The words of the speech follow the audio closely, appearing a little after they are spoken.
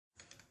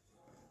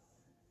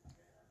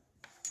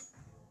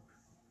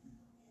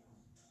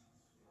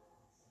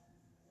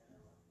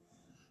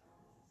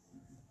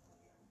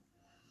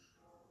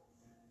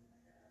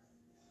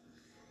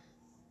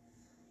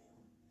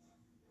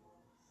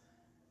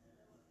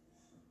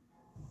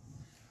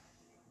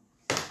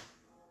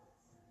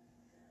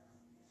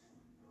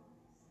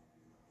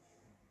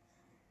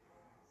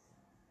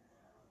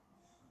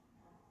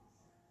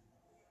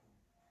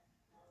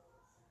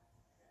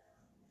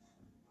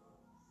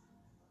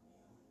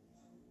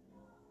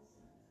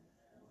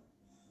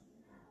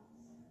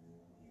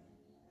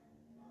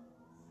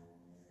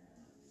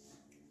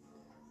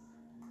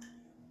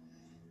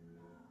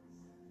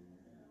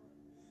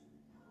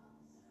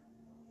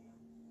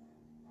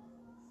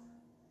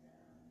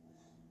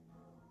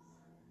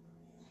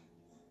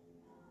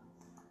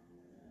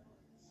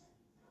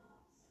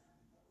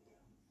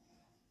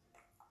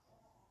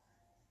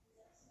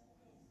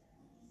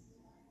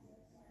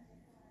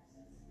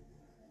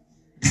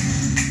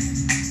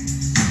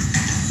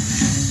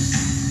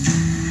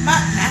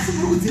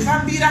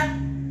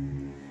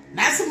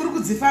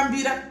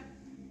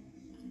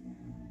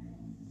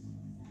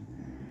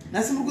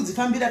Nasi muri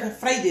kudzifambira ka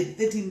Friday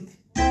the 13th.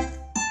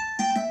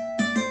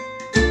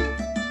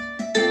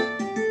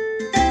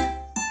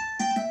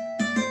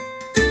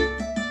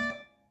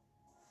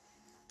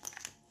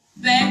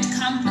 Bad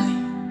company.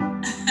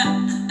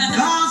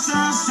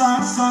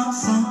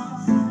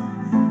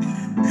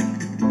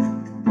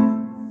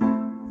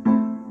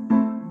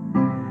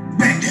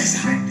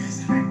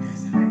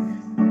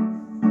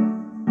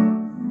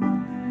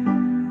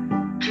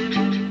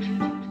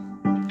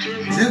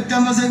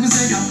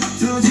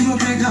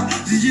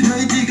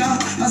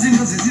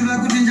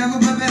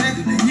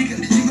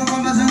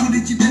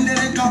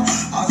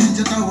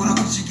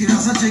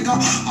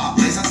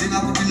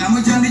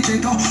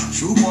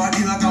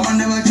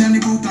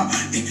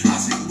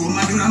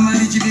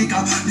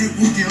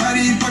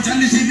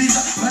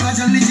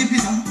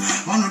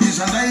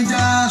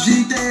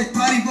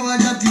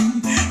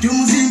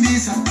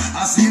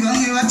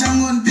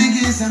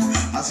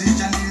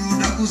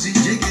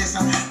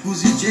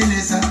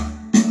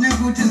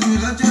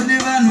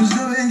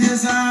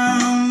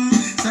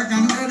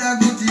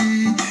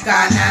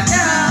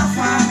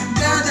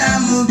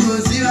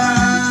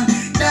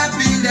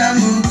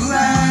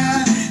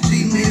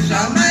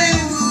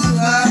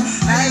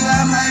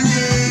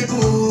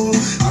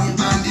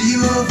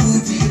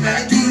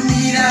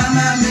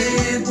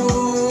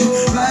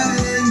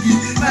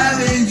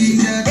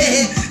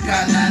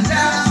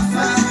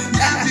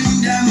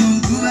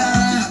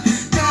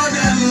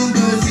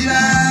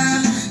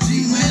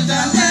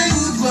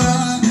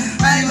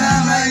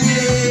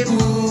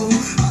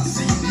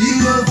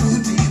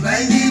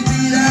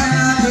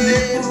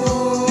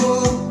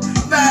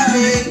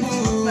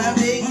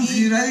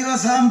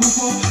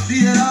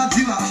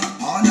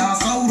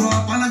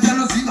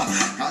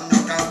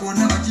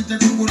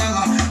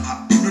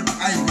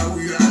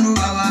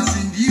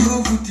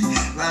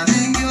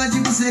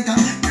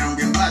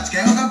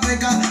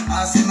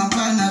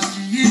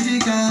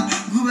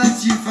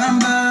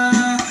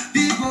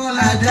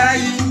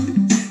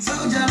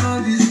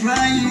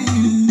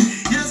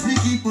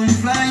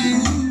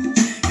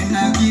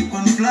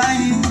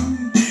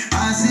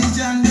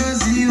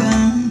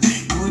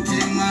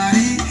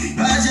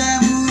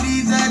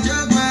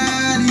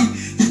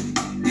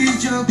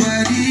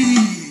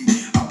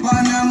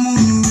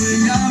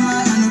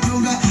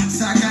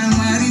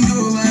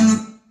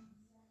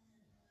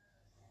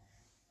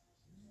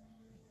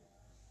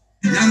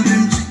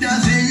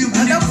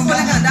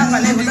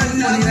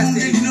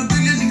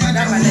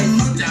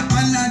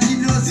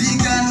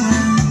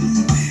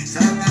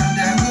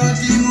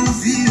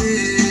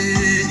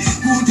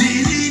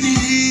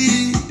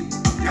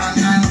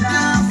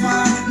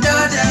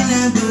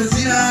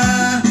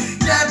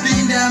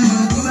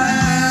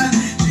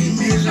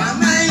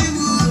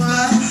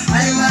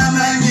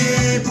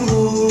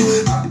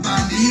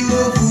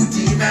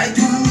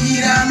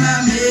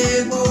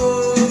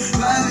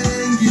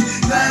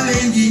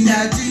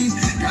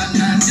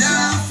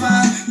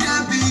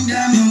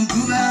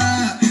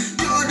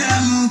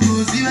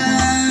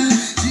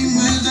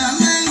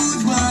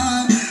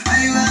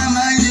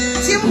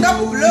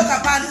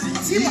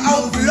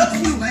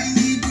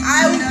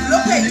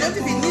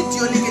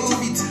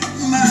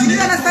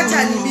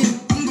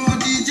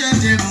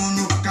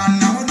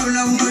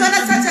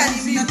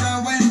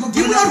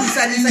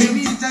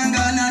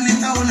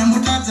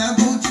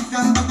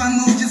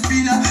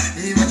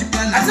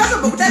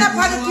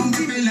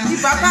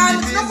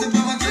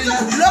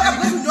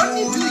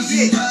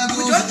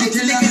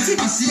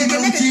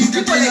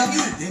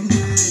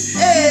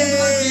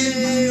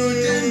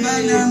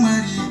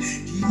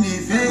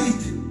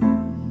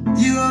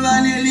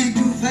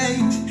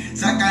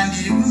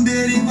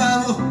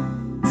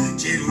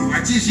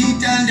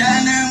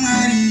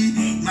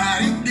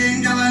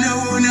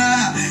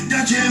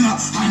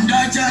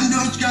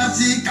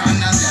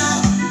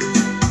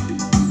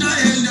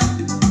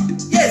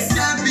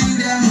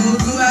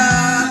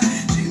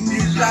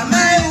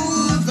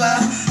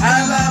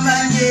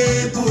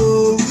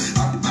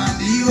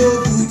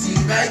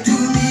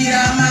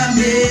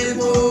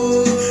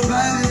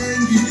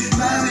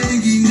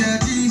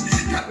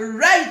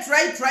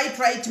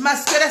 Right.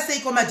 Maswera sei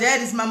koma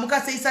diaries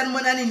mamuka sei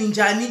sanmonani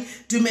ninjani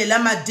tumela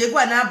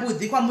madekwa na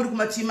budhi kwa muri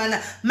kumachimana.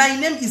 My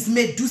name is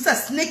Medusa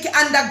Snake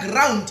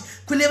Underground.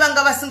 Kune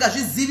vanga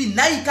vasingazvizivi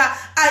naika,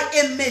 I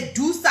am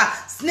Medusa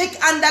Snake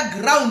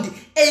Underground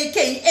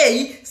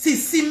aka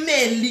SIS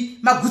MELLY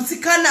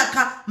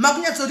magutsikana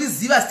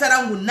makunyatsoziva zita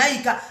rangu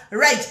naika.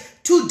 Right,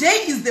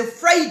 today is the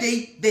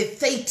Friday the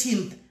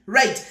 13th.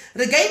 Right,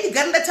 regai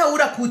ndiganda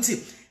taura kuti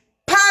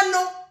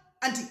pano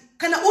anti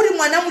kana uri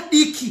mwana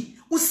mudiki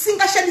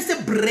usingashandise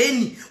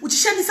brain,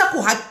 uchishandisa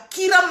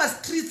kuhakira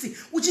mastreets,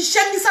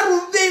 uchishandisa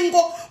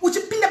ruvengo,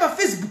 uchipinda pa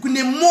Facebook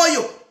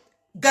nemoyo,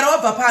 gara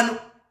wabva pano,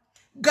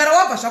 gara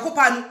wabva zvako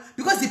pano,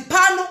 because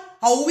pano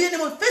hauuye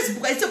nemo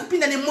Facebook aise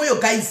kupinda nemoyo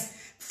guys.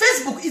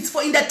 Facebook it's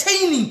for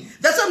entertaining.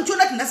 That's why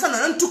mchona tinasana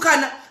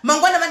nantukana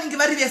mangwana vaningi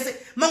vari vese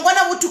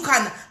mangwana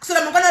votukana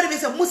kusora mangwana vari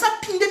vese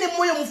musapinde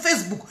nemoyo mu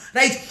Facebook,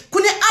 right?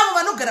 Kune avo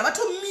vanogara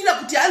vatomira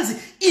kuti hanzi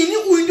ini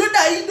uyu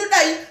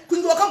ndodai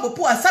kunge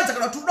wakambopuwa sadza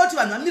kana kuti unoda kuti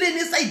vanhu vamire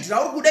neside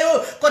rauri kuda iwewe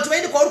kuti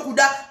vaende kwauri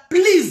kuda.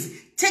 Please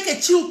take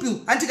a chill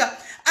pill. Antika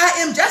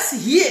I am just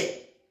here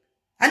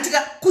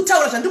antika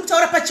kutaura zvandiri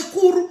kutaura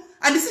pachikuru.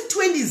 Handisi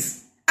 20s.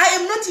 I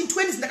am not in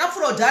 20s.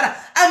 Ndakafura udhara.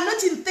 I am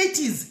not in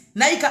 30s.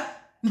 Naika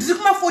ndiri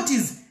kuma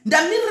 40s.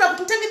 Ndamirira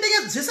kuti nditenge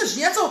ndenya zvese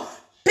zvinyatso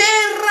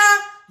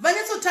pera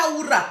vanyatso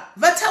taura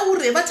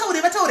vataure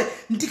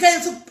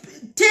ndikanyatso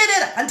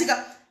teerera.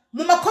 Antika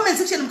muma comment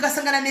section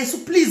mukasangana nesu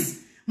please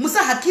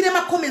musahakire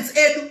ma comments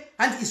edu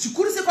and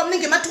zvikuru sei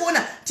kwamunenge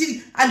mationa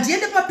tiri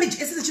andiende kuma page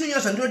ese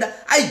chinonyora zvandinoda.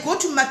 I go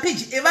to my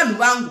page evanhu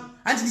vangu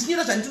and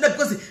ndichinonyora zvandinoda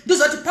because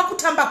ndozoti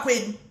pakutamba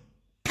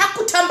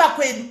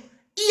kwedu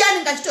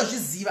iyani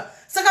ngachitozviziva.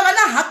 Saka vana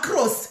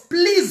hacross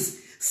please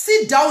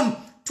sit down,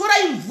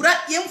 torai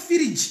mvura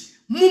yemufiriji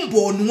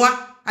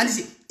mumbonwa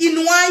anditi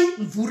inwai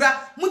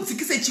mvura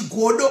mudzikise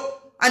chigodo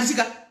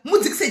anditika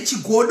mudzikise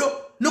chigodo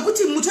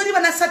nokuti mutori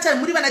vana Satan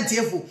muri vana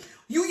devil.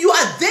 You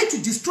are there to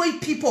destroy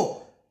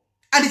people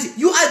and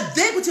you are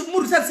there kuti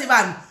murutse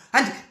vanhu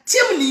and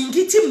team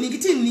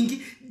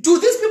ningi. Do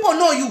these people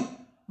know you?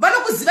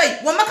 Vanokuzivai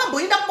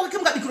wamakamboinda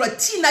mukabikirwa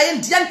tea naye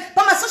ndiani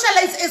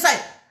pamasocialites SI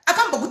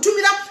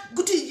akambokutumira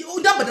kuti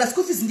undambodera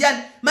school fees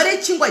ndiani mari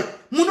yechingwa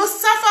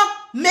munosafa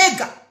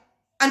mega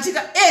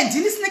antika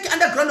ndini snake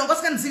underground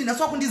wangasinganizivi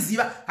naso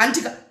wakundiziva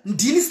antika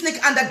ndini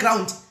snake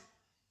underground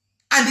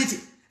anditi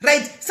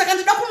right. Saka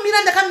ndida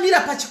kumira ndakamira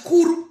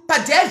pachikuru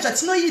padhaya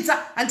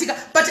zvatinoita antika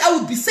but I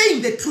will be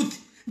saying the truth.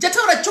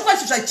 Ndataura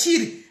chokwadi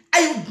zvachiri.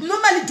 I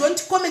normally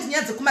don't comment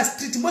nyaya dzekuma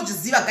street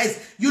mozviziva guys,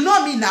 you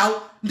know me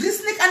now. Ndiri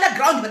snake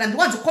underground but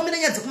andiwanzo comment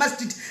nyaya dzekuma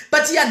street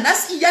but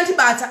yanhasi iyi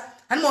yandibata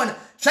handimoona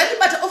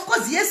zvandibata. Of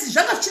course yes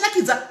zvanga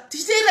zvichinakidza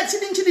tichiteerera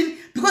chidini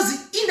because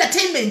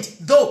entertainment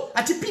though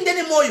atipinde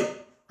nemoyo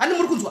handi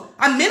muri kunzwa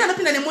amene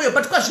anopinda nemoyo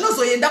but kwa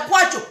zvinozoenda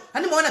kwacho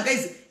handimaona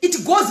guys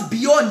it goes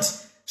beyond.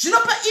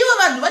 Zvinopa ivo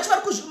vanhu vacho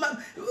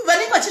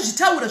vanenge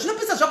vachizvitaura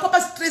zvinopisa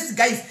zvakwapa stress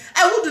guys.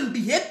 I wouldn't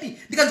be happy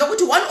ndikanzwa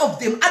kuti one of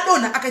them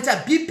adonha akaita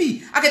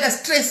BP akaita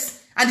stress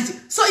anditi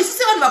so isi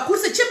sevanhu vakuru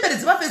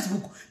sechemberedzi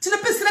paFacebook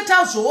tinopesera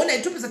tazvoona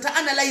topesa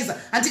taanalyza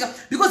antika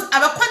because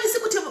avakwanisi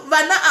kuti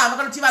vana ava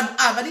kana kuti vanhu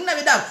ava vanenge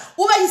navedava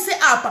uvaise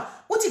apa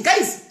uti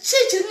guys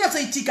chii chiri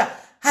kunyatsoitika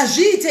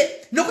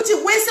hazviite nokuti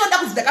wese wada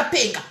kunzi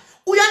ndakapenga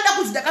uyanda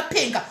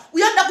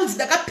kunzi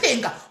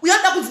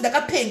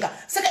ndakapenga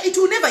saka it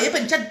will never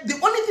happen. The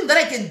only thing that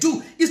I can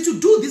do is to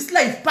do this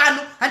live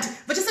pano and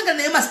vachasangana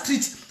naye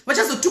mastreet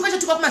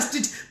vachazotuka kuma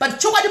street but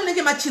chokwadi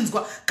munenge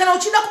machinzwa kana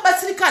uchida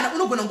kubatsirikana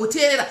unogona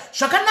ngoteerera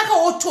zvakanaka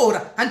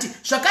wotora anti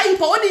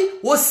zvakaipa wodi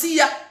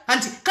wosiya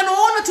anti kana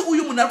waona kuti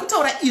uyu munhu ari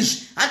kutaura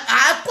izvi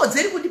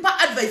haakodzeri kundipa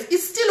advice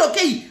it's still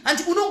okay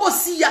anti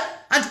unongosiya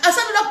anti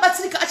asanoda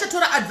kubatsirika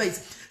achatora advice.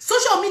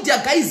 Social media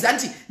guys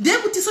anti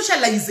ndekuti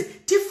socialize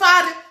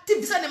tifare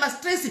tibvisane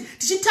mastress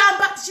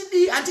tichitamba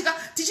tichidi antika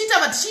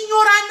tichitava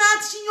tichinyorana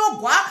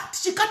tichinyogwa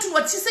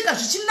tichikatunwa tichiseka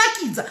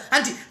zvichinakidza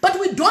anti but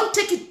we don't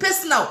take it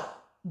personal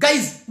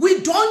guys, we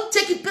don't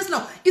take it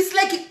personal. It's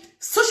like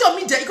social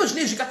media iko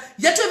zvinezvika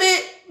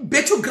yatove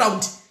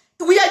battleground.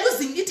 We are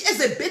using it as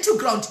a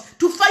battleground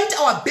to fight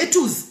our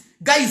battles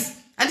guys.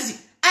 And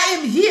I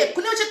am here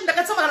kune chete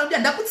ndakatsama kana kuti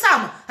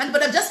ndakutsama and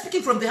but I'm just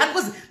speaking from the heart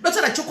because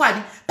ndotsara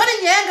chokwadi. Pane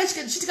nyaya yanga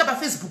ichitika pa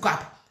Facebook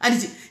apa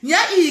anditi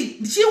nyaya iyi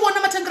ndichiona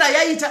matangira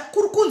yaita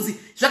kurukunzi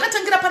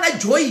zvakatangira pana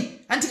Joy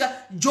andika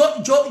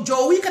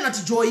Joy kana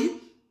kuti Joy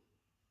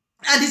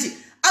anditi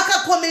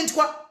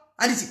akakomentwa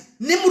anditi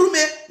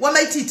nemurume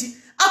wamaititi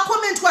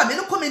akomentwa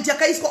amene comment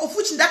yakaiswa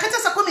ofuchi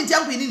ndakatasa comment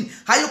yangu inini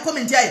hayo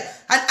comment yayo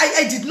and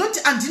I did not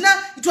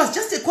andina it was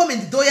just a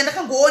comment though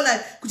yandakangoona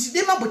kuti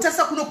dema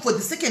mbotasa kuno for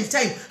the second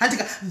time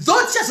andika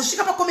though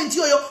chazosvika pa comment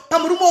yoyo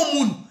pamurume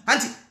womunhu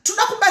andi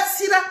tuda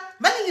kubatsira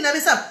vaningi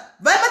navesa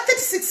vama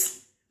 36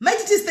 might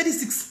it is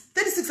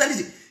 36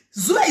 anditi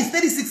zuva is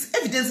 36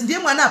 evidence ndiye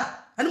mwana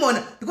apa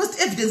andimoona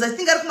because evidence I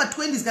think ari kuma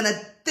 20s kana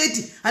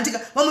 30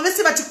 andika vamwe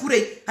vese vati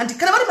kurei andi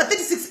kana vari ma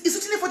 36 isu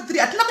tine 43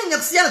 hatina kunyanya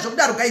kusiyana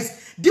zvakudaro guys.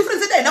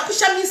 Difference yedu haina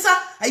kushamisa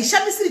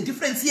haishamisiri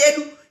difference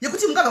yedu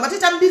yekuti mungabva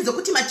matoita mbidzo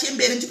kuti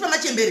machembere ndichipa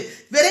machembere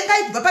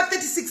verengai kubva pa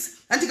 36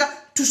 andika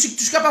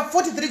tusvika pa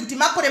 43 kuti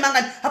makore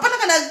mangani hapana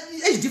kana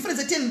age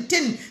difference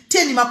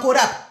 10 makore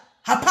apa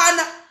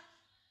hapana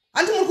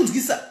andi muri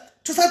kunzwisa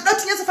tosada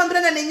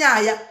tinyasofambirana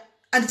nenyaya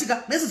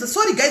anditika meso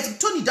sorry guys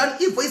tone it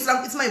down voice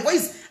rangu it's my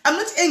voice I'm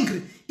not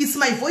angry it's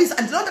my voice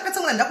and ndinoda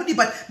katsamwana ndakudi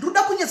but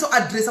ndoda kunyatso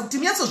address kuti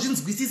munyaso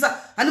zvinzwisisa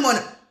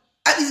andimona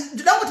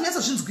ndoda kuti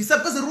munyaso zvinzwisisa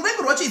because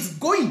ruvengo rwacho is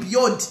going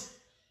beyond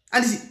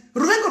and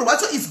ruvengo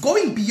rwacho is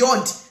going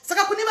beyond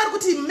saka kune vari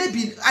kuti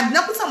maybe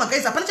andina kutsama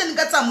guys hapana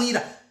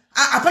chandingatsamwira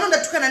hapana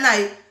ndatukana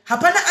naye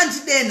hapana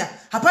andidena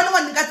hapana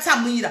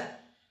wandingatsamwira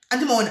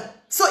andimoona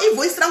so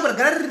voice rangu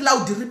ragara riri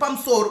loud riri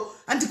pamusoro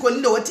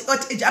andikolindo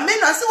what age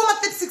ameno asi wama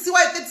 36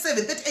 wa 37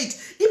 38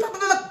 ipapa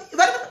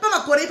vari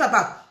pamakore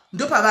ipapa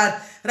ndo pavari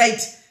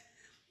right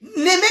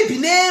maybe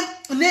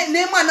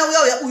ne mwana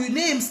uyu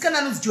ne musikana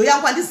anonzi Joy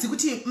yangu handizivi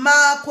kuti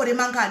makore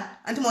mangani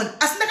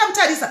andimaona asi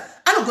ndakamutarisa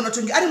anogona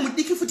kutonge ari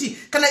mudiki futi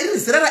kana iri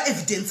zera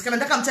raevidence kana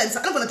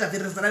ndakamutarisa anogona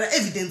kutabvera zera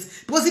raevidence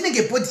because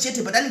inenge body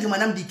chete but anenge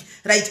mwana mudiki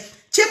right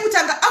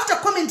chekutanga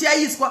after comment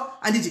yaiswa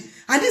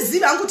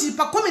handizivi hangu kuti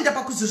pacomment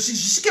apa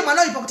kuzvisvike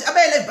mwana uyu pakuti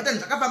abaye live button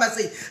zvakafamba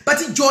sei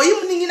but Joy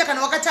muningina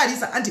kana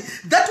wakatarisa and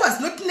that was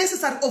not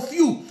necessary of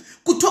you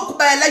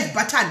kubaya live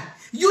button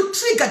you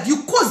triggered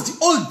you caused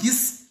all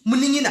this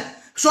muningina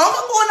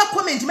zvawangoona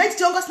comment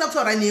maiti wanga asina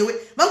kutaura newe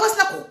vanga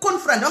asina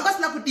kuconfront vanga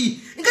asina kudii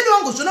ingati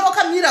wangozvona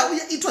wakamira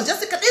it was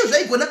just kadai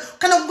zvaigona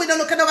kana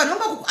kumwena kana vanhu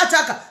vanga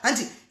kuataka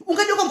anti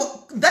ungadi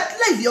wango that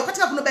live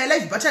yakataka kunobaya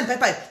live button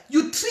pai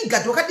you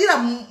triggered wakadira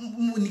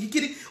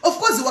munikiri of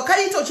course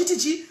wakaita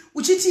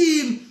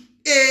uchiti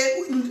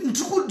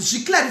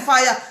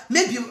ndikuzviclarifya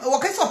maybe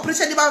wakaiswa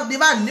pressure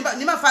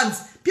nema fans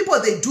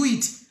people they do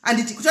it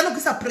and kuti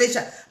vanokuisa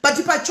pressure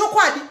but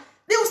pachokwadi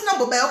dei usina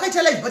mbobaya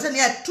wakaita live button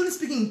ya truly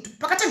speaking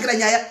pakatangira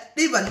nyaya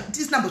dei vanhu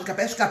tisina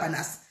mbosvika yasvika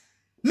panasi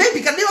maybe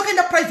kana dei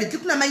wakaenda privately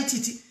kuna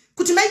maititi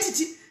kuti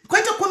maititi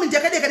kwaita comment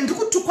yakadeka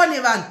ndikutukwa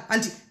nevanhu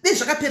and dei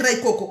zvakaperera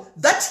ikoko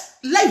that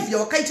live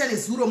yawakaita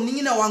nezuro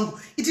munin'ina wangu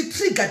it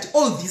triggered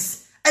all this.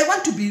 I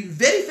want to be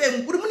very fair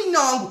uri munin'ina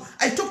wangu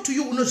I talk to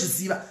you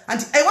unozviziva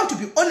and I want to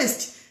be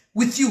honest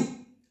with you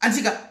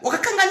andika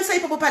wakakanganisa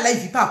ipapo pa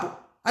live ipapo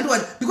and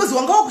because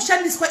wanga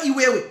wakushandiswa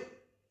iwewe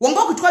wanga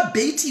wakutwa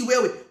bait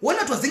iwewe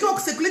wona twazenge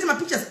wakucirculate ma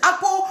pictures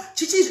ako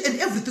chichi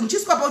and everything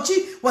chiswa pa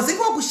uchi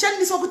wazenge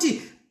wakushandiswa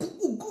kuti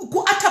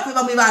kuattack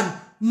vamwe vanhu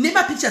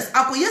nema pictures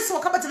ako yes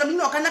wakabatana mini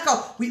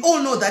wakanaka we all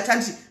know that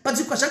and but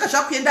zvanga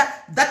zvakuenda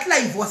that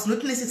live was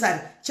not necessary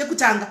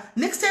chekutanga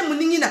next time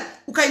munin'ina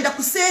ukaenda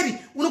kuseri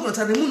unogona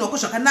taura nemunhu wako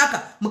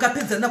zvakanaka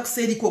mukapedzerana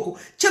kuseri ikoko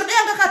chero dai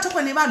anga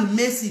akatakwa nevanhu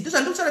messi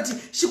ndozvandikutaura kuti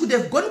she could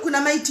have gone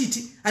kuna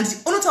maititi and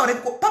unotaura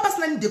ikoko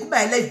papasina need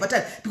yekubaya live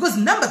button because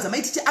number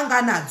dzamaititi anga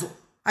anadzo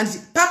and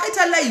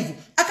pakaita live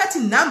akati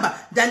number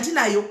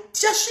ndandinayo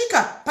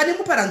tichasvika pane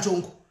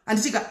muparanjongo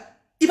anditika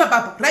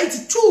ipapapa right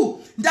 2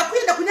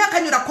 ndakuenda kune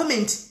akanyora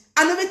comment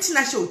anove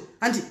Tinashe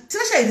and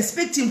Tinashe I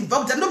respect him kubva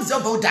kuti ndinomuziva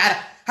kubva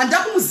kudhara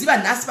handakumuziva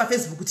nhasi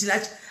pafacebook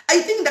Tinashe I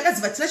think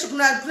ndakaziva Tinashe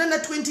kuna na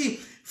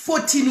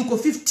 2014 uko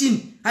 15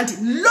 and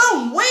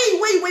long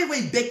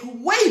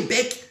way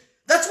back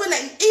that's when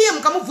iye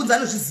mukamubvunza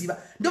anozviziva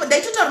ndo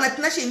ndaitotaura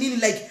naTinashe inini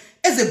like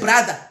as a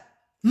brother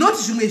not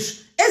zvimwezvi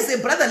as a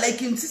brother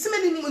like him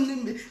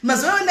sisimeni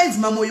mazuva wendainzi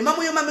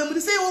mamoyo mame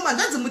muri sei woma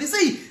ndanzi muri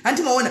sei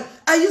handimaona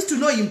I used to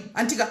know him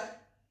antika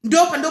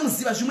ndo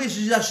pandomuziva zvimwe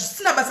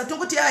zvisina basa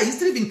tongoti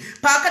history even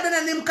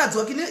paakadana nemukadzi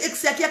wake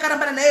neex yake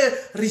yakarambana naye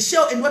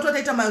Rachel and what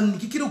wataita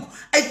manikikiriko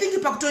I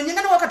think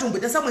pakutonyengana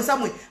wakatomboita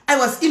samwe I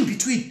was in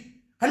between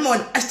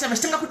hanimaona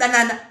vachitanga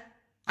kudanana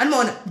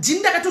hanimaona ndini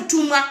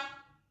ndakatotumwa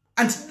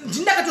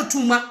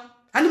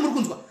handi muri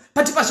kunzwa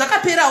but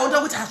pazvakaperawo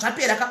ndakuti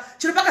zvapera ka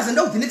chiro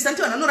pakazenda kuti next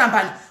anti vanhu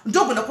vanorambana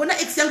ndogona kuona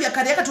ex yangu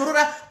yakare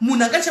yakatorora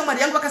munhu anga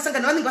shamwari yangu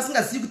akasangana vanenge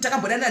vasingazivi kuti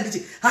takambonana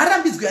nditi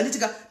haarambidzwi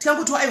anditika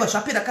tikangoti aiwa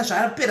zvapera ka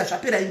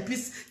zvapera in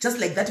peace just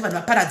like that vanhu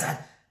vaparadzana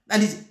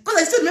anditi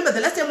because I still remember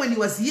the last time when he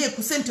was here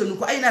kuSenton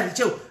uko aina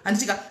Rachel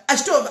anditika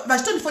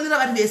vachitonifonera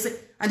vari vese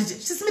anditi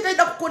chisimi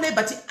taida kukonai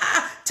but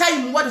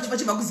time wato chiva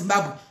chibva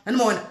kuZimbabwe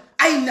hanimaona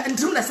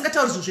ndiri munhu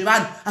asingatauri zvinhu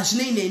zvevanhu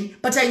hazvinei neni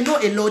but I know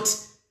a lot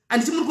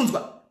anditi muri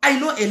kunzwa I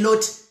know a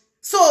lot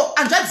so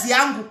anzvadzi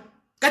yangu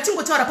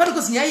ngatingotaura pano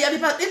kozi nyaya yavi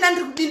padenda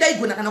ndiri kudinda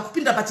igona kana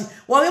kupinda but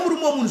wave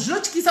murume womunhu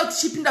zvinotyisa kuti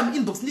chipinda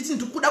muinbox nditi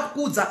ndikuda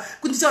kukuudza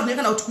kunditaura newe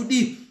kana kuti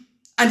kudii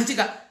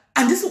anditika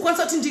handisi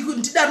kukwanisa kuti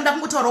ndidaro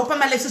ndakungotaurawo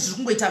pamalife zviri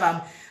kungoita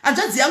vamwe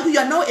anzvadzi yangu you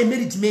are now a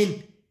married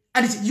man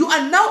anditi you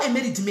are now a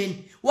married man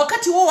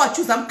wakati wo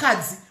wachuza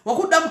mukadzi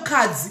wakuda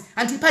mukadzi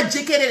andi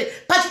pajekerere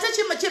pachita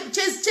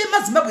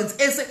chemazimbabwens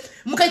ese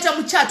mukaita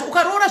muchato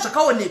ukaroora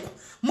zvakaonekwa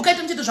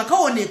mukaita muchato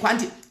zvakaonekwa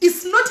andi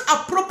it's not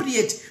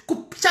appropriate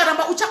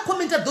kucharamba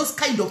uchakomenta those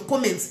kind of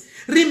comments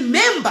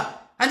remember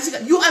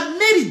anditi you are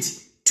married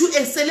to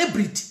a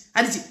celebrity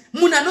anditi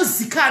munhu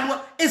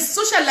anozikanwa a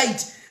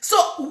socialite so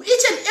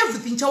each and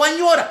everything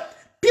chawanyora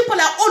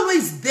people are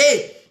always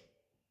there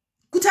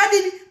kuti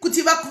adini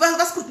kuti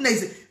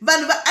vascrutinize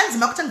vanhu vaanzi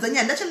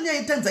makutanzania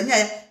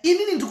ndachatanzania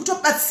inini ndiri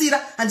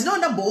kutobatsira handina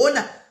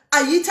ndamboona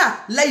aita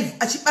live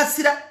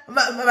achibatsira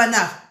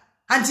vanava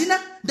handina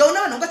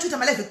ndaona vanhu vangachoita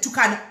malive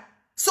ekutukana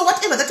so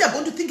whatever that you are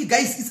going to think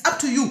guys is up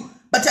to you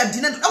but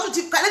handina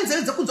ndikuti kana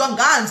nzeve dzekunzwa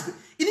ngaanzwe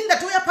inini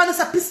ndatouya pano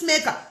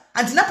sapeacemaker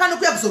handina pano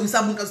kuya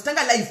kuzorwisa munhu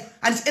kazotanga live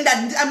and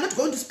I'm not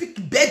going to speak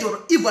bad or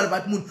evil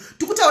about munhu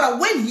tikutaura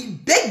when he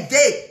back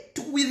there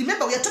we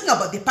remember we are talking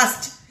about the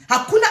past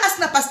hakuna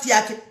asina past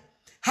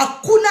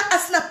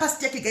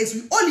yake guys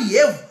we only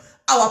have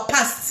our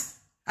past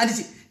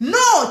and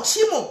no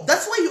Chimo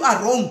that's why you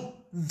are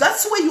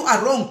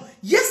wrong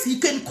yes he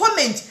can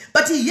comment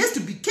but he has to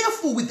be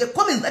careful with the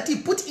comments that he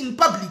put in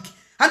public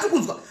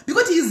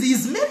because he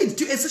is married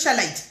to a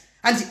socialite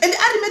and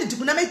are married to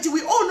kunamaiti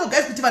we all know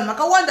guys kuti vanhu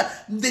vakawanda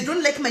they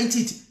don't like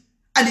maititi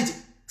and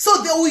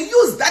So they will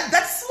use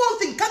that small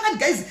thing. Kangan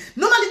guys,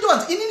 normally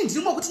don't inini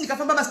ndimo kuti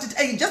nikafamba ma street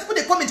I just put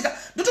a comment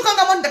ndoto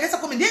kanga mwana ndakaisa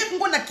comment hey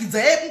kungona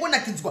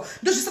kidzwa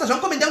ndo zvisira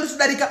zvangu comment yangu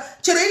ndodarika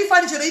chero iri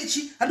fani chero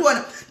ichi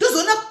andiwana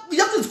ndozona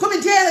yakunzi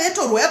comment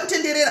yetorwa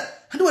yakutenderera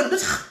andiwana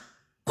ndoti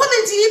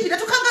comment ipi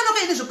ndatokangana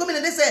kaine zvo comment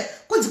ndese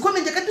kunzi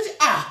comment yakati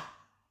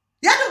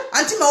yado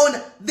anti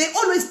maona they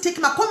always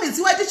take my comments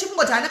iwaite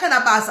chingoti hana kana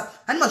basa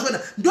ani mazvona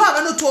ndo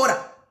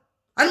avanotora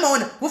ani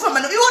maona wofamba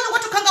iwona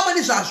watokanga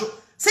mwana zvazvo.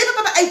 Say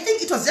baba, I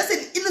think it was just an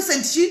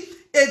innocent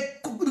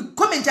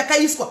comment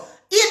yakaiswa.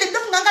 Iye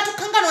ndakunganga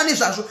tokangana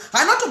nezvazvo.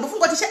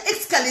 Hanotombofunga kuti cha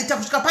escalate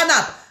kusvika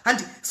panapa.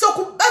 And so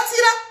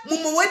kubatsira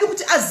mumwe wedu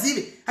kuti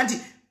azive. And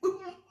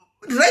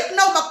right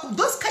now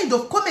those kind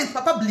of comments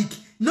pa public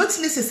not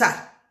necessary.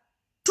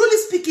 Truly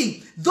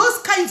speaking, those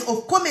kinds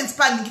of comments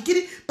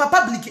pa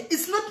public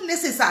is not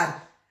necessary.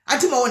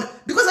 Ati maona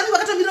because ani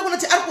vakatomira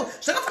kunoti ariko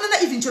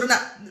zvakafanana even chero na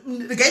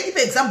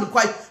regainipe example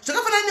kwayo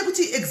zvakafanana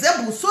nekuti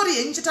example sorry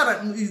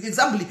yenchitara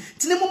example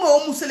tine mumwe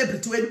womu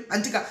celebrity wedu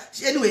antika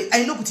anyway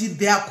I know kuti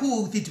they are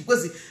cool with it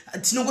because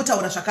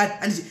tinongotaura zvakare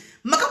anditi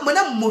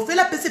makamona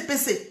mofela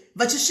pese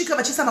vachisvika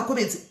vachisa ma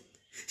comments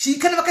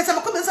kana vakaisa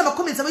ma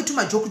comments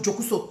avaituma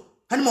joke so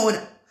ani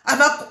maona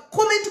ava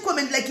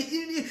comment like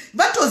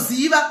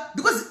vatoziva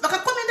because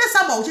vakakomenda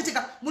somehow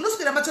uchitika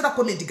munoswera matora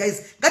comment guys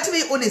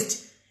ngative honest.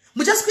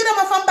 Mujaskwira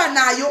mafamba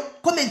nayo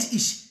comment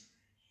ishi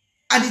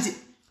anditi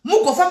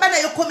mugofamba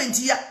nayo comment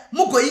iya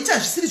mugoita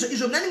zvisiri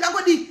izvo mnani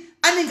ngangodi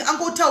anenge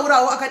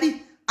angotaurawo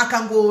akadi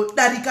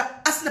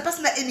akangodarika asina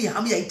pasina any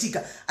harm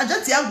yaitika.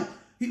 Anjadzi yangu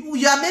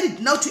you are married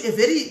now to a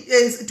very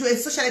to a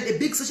socialite, a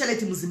big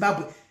socialite in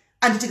Zimbabwe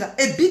anditika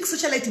a big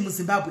socialite in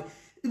Zimbabwe.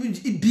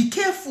 Be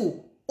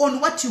careful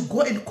on what you go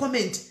and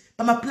comment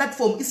pama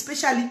platform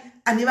especially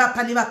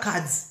paneva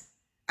cards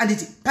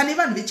anditi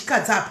paneva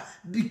nvechikadzi apa.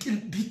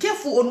 Be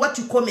careful on what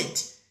you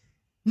comment.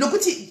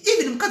 Nokuti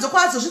even mkadzo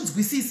kwazo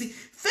zvinzwisisi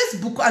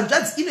Facebook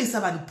anjadzi inoisa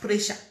vanhu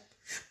pressure.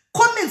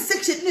 Comment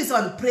section inoisa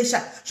vanhu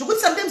pressure.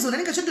 Zvokuti sometimes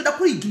unaninga chotoda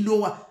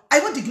kuignore. I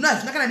won't ignore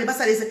zvinakana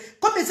nebasa rese.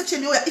 Comment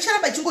section yoya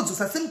icharamba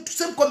ichingodzosa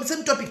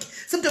same topic.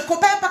 Same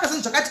kopaya paka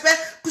zvinhu zvakati paya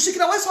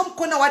kusvikira wese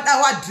wamukona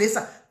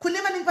wadressa.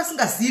 Kune vanenge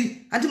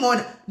vasingazivi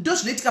andimaona ndo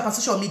zvinoitika pa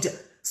social media.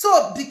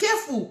 So be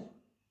careful.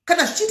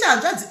 Kana zvichita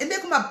anjadzi ende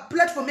kuma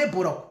platform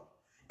ebhora.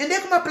 Ende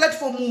kuma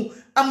platform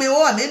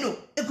amwewo ameno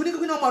kunenge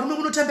kuna marume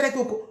munotambira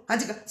ikoko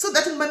andika so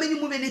that mamenyu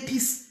muve ne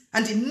peace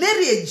and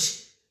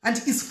marriage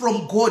and is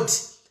from God.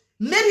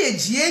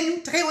 Marriage yenyu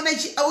takaiona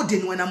ichi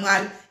ordainwa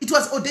naMwari. It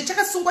was ordained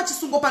chakasungwa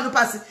chisungo pano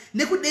pasi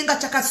nekudenga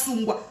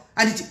chakasungwa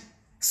anditi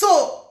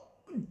so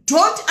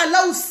don't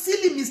allow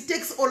silly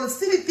mistakes or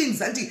silly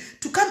things and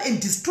to come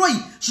and destroy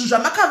zvinhu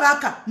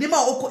zvamakavaka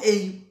nemaoko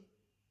enyu.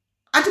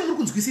 Anti muri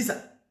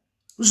kunzwisisa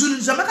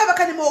zvinhu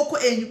zvamakavaka nemaoko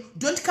enyu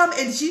don't come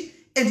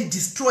and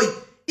destroy.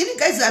 Ini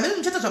guys amene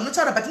muchata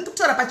zvamunotaura but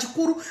ndikutaura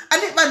pachikuru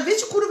ane vanhu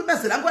vechikuru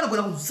vemazera angu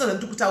vanogona kunzwisisa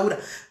zvandikutaura.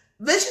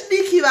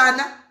 Vechidiki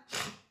vana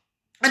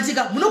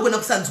andika munogona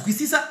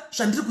kusanzwisisa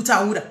zvandiri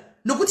kutaura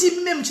nokuti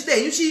ime muchida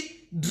henyu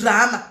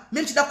drama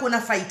me muchida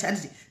kuona fight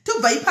anditi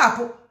tobva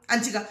ipapo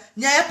andika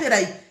nyaya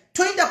yaperai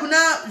toenda kuna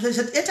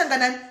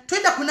yatanganani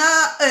toenda kuna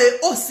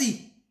OC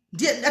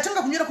ndiye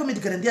ndatanga kunyora comment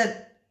gara ndiani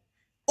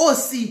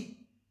OC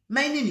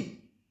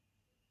mainini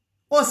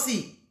OC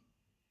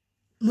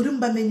muri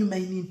mumba menyu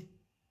mainini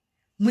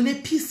mune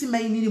peace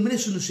mainini mune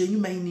zvinhu zvenyu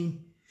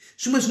mainini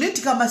zvimwe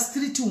zvinoitika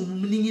mastreet umu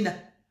muningina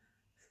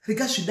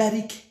rega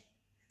zvidarike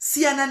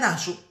siyana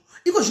nazvo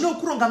iko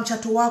zvinokuronga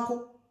muchato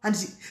wako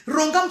anditi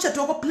ronga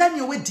muchato wako plan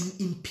your wedding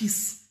in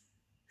peace.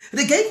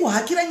 Regai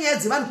kuhakira nyaya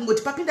dzevanhu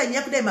kungoti papinda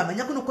nyaya kudai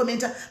mamhanya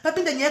kunokomenta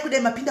papinda nyaya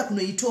kudai mapinda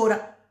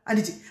kunoitora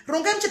anditi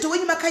rongai muchato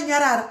wenyu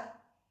makanyarara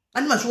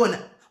ani mazviona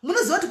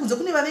munoziva kuti kunze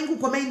kune vavengi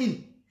uko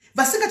mainini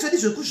vasingatodi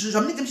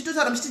zvamunenge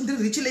muchitotaura muchiti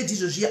ndiri rich lady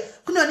izvozviya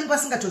kune vanenge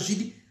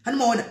vasingatozvidi ani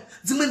maona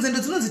dzimwe nzendo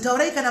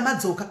dzinonzitaurai kana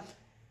madzoka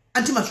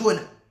anti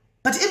mazviona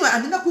but anyway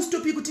andinga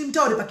kustopi kuti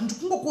mutaure but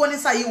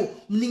ndikungokuonesa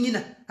iwo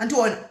muningina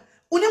antiona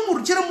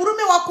une chero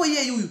murume wako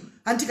iyeyuyu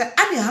antika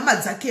ane hama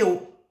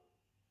dzakewo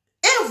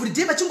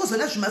everyday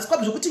vachingozona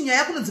zvimaskwabo zvokuti nyaya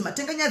yakunonzi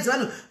matenga nyaya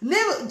dzevanhu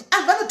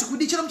vanoti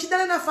kudii chero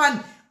muchidana nafani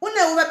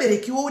unewo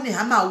vaberekiwo une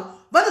hamawo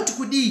vanoti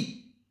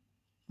kudii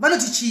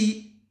vanoti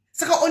chii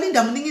saka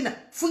olinda muningina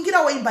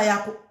fungira waimba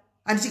yako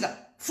anditika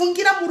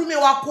fungira murume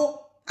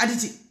wako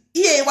anditi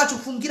iye wacho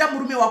fungira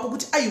murume wako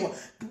kuti aiwa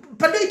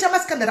pandoita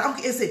maskandara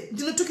angu ese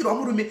ndinotukirwa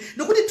murume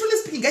nokuti truly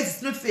speaking guys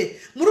it's not fair.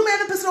 Murume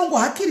anopesera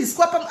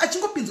ungohakiriswa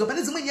achingopinzwa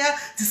pane dzimwe nyaya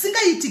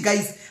dzisingaiti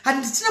guys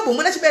handitina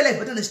bomona chibaila live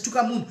batana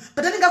chituka munhu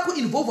but anenge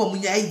akuinvolva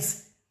munyaya idzi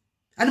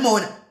ani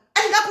maona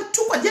anenge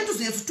akutukwa ndiye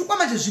tuzonyatsotukwa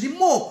manje zviri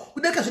more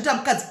kudarika zvoita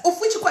mukadzi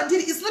of which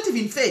kwandiri is not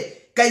even fair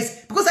guys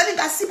because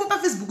anenge asipo pa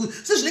Facebook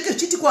so zvinenge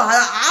zvichiitikwa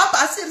hapa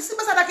asi risi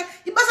basa rake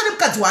ibasa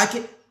remukadzi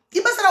wake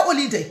ibasa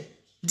raOlinda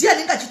ndiye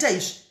anenge achiita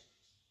izvi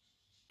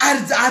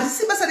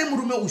arisi basa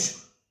remurume ushu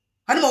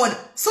hani maona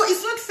so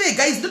it's not fair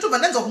guys ndotobva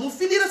ndanzwa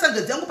kumufilira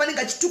sanjadzi yangu panenge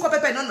achitukwa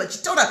paipai navanhu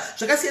vachitaura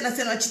zvakasiyana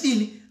siyana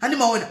vachidini hani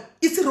maona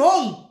it's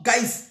wrong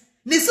guys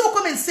nesiwo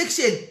comment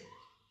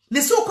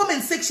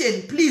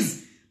section please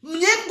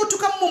Mnyeye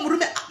kungotuka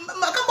murume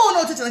makambaona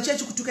kuti tana chiya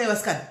chikutuka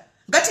ivasikana.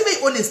 Ngative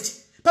honest.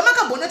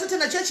 Pamakambona kuti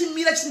tana chiya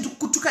chimira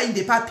chikutuka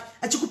inde papi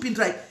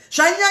achikupindirai.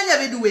 Zvanyanya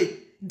vedu we.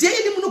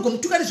 Daily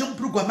munogomutuka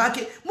nezvemupurugwa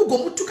make,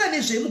 mugomutuka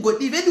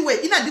nezvemugodi vedu we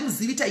ina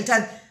ndimuzivi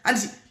taitani.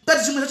 Andi but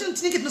zvimwe zvacho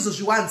tinenge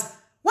tinozozviwanza.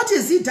 What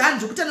has he done?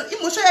 Zvokuti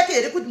imhosva yake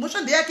here kuti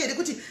mhosva ndeyake here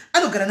kuti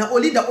anogara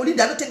naOlinda,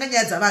 Olinda anotenga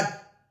nyaya dzavanhu.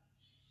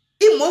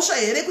 Imhosva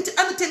here kuti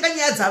anotenga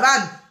nyaya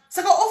dzavanhu.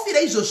 Saka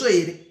ofira izvozvo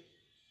here.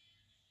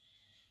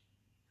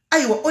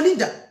 Aiwa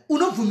Olinda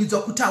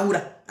unobvumidzwa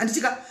kutaura.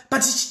 Anditika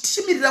but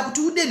tichimirira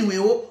kuti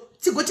udenwewo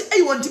tigoti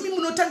aiwa ndimi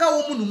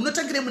munotangawo munhu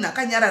munotangire munhu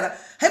akanyarara.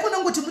 Haikona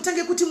ngoti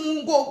mutange kuti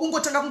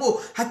ungotanga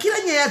hakira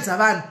nyaya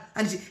dzavanhu.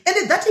 Anditi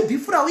and that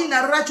bifura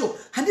winaro racho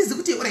handizi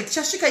kuti right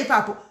tichasvika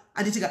ipapo.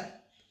 Anditika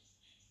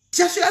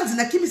tichasvika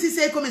nzina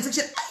kimisisi comment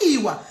section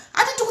aiwa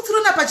ati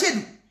tikutsurana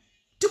pachedu.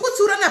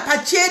 Tikutsurana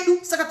pachedu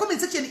saka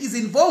comment section is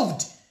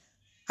involved.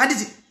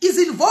 Handiti is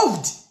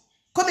involved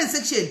comment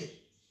section.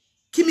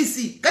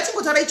 Kimisi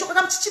ngatingotaura icho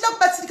kaka tichida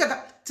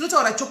kubatsirika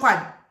tinotaura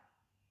chokwadi.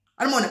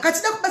 Anomona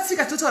katida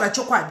kubatsirika tinotaura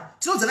chokwadi.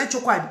 Tinodzana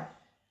chokwadi.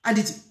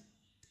 Anditi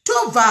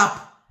tobva apo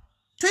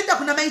toenda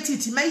kuna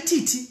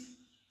maititi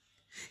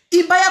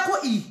imba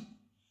yako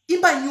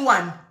imba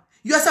nyuwani.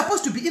 You are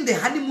supposed to be in the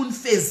honeymoon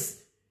phase.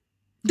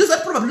 Ndozo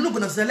probably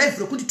unogona kuza live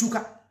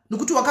rokundituka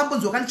nokuti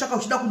wakambonzwa wakanitsvaka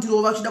uchida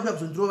kundirova uchida kuya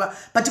kuzondirova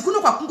but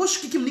kuno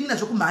kwakungosvikiki muningi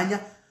nazvokumhanya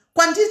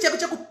kwandiri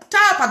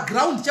chekutaa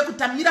paground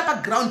chekutamira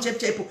paground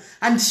chaipo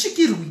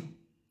handisvikirwi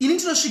ini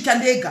ndinosvika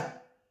ndega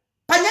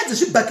panyaya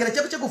dzezvibhakera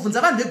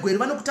chekubvunza vanhu vegweri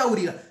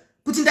vanokutaurira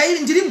kuti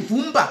ndiri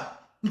mvumba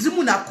ndiri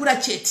munhu akura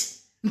chete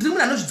ndiri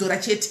munhu anozvidzora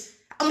chete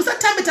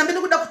musatambe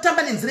nekuda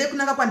kutamba nenzira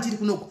yekunanga kwandiri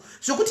kunoko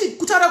zvokuti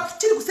kutaura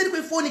tiri kuseri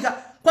kwefoni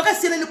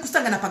kwakasiyana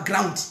nekusangana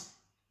paground.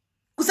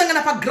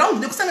 Kusangana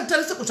paground nekusangana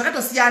tarisoko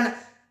zvakatosiyana.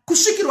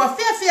 Kusvikirwa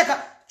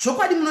feya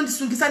chokwadi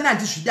munondisungisa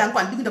nandizvida angu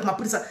handikuenda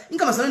kumapurisa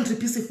inga mazano ndiri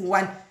peaceful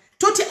one.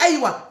 Toti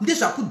aiwa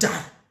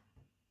ndezvakudhara.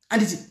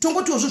 Anditi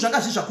tongotiwo zvanga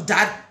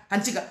zvakudhara.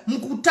 Anditika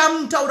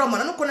mukutaura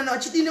mwana anokona na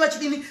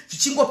vachidini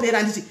zvichingopera.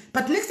 Anditi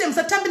but next time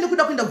musatambe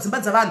nekuda kuenda kudzimba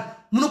dzavanhu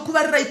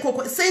munokuvarira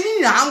ikoko.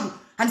 Seinini hangu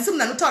handisi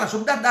munhu anotaura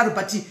zvokudaro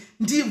but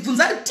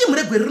ndibvunza timu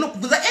regweri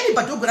rinokubvunza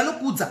anybody ogwera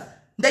anokuudza.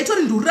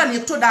 Ndaitori ndurirani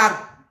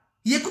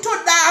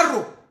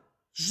yekutodaro.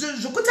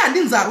 Zvokuti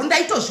handinzaro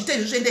ndaitozviita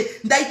izvi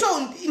zvende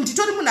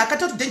nditori munhu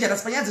akatoti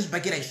dangerous panyaya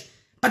dzezvibhakera izvi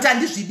but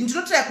handizvidi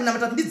ndinotoya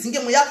kunamata kuti ndidzinge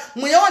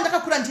mweya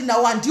wandakakura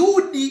ndinawo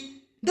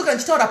handiudi ndogara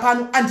ndichitaura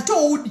pano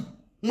handitoudi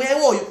mweya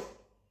iwoyo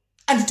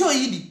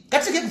handitoidi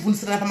ngatirege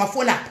kuvhunzisirana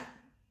pamafoni apa.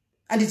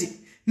 Handiti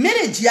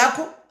marriage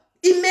yako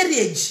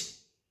imarriage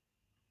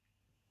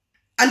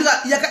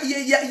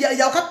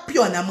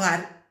yawakapiwa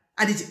naMwari.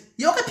 Handiti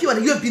yawakapiwa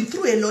you have been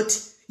through a lot,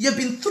 you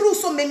have been through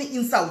so many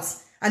insults.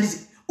 Handiti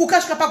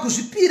ukasvika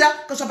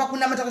pakuzvipira ukasvika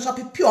pakunamata ukasvika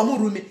papiwa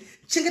murume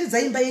chengetedza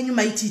imba yenyu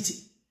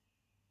maititi.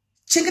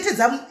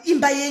 Chengetedza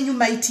imba yenyu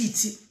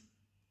maititi.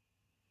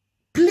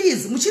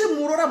 Please muchiri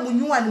murora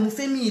munyuwani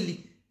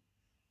mufamily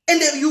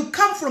and you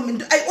come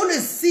from, I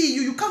always see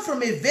you come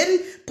from a very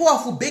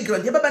powerful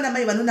background yababa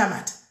namai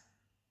vanonamata.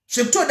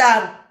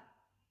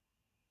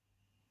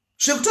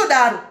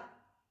 Zvekutodaro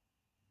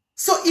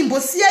so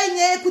imbosiya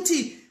inyaya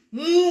yekuti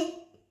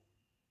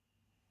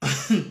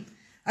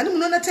ani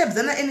munoona tabs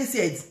ana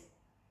NSIs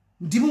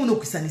ndimi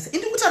munokwisanisa.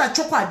 Indiri kutaura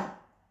chokwadi.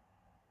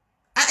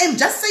 I am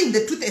just saying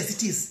the truth as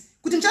it is.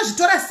 Kuti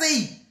muchazvitora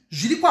sei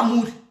zviri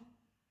kwamuri.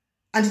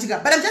 Anditika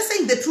but I'm just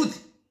saying the truth.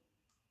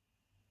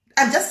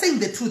 I'm just saying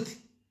the truth.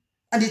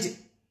 Anditi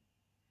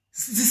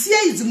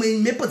zisiyai dzimwe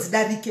mhepo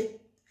dzidarike.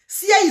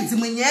 Siyai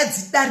dzimwe nyaya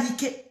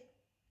dzidarike.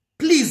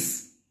 Please.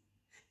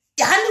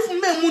 Hani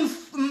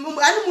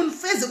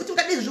munfeze kuti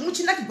mukadai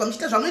zvimuchinakirwa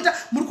muchita zvamunoita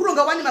muri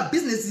kuronga wani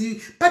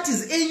mabusiness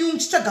parties enyu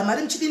muchitsvaga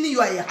mari muchidini.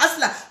 You are a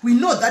hustler, we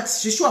know that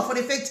sure for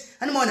a fact.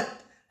 Animaona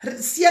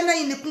siyana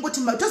ine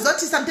kungoti toziva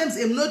kuti sometimes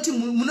emunoti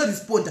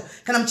munoresponda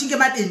kana muchinge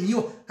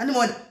madeniwo.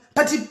 Animaona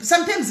but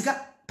sometimes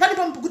pane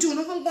pamukuti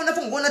unoona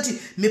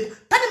kuti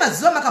pane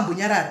mazuva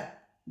makambonyarara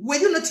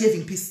were you not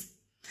having peace.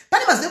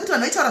 Pane mazuva ekuti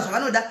vanhu vaitaura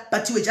zvavanoda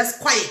but you were just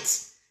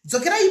quiet.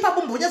 Dzokera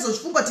ipapo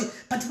mbonyadzozvifunga kuti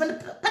but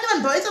pane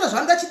vanhu vaitaura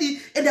zvavanoda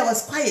chidi and I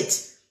was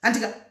quiet.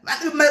 Andika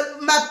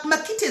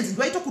kittens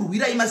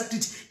ndwaitokurwirai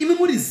mumastreet imi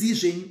muri zii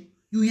zvenyu.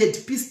 You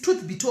had peace.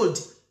 Truth be told,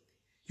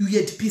 you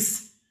had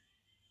peace.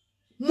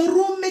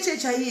 Murume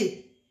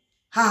chaiye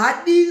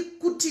haadi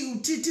kuti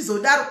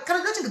tizodaro kana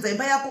ndachengedza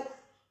imba yako.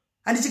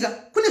 Anditika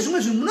kune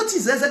zvimwe zvinhu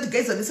munotiza zati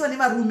guys vanese vane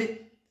varume.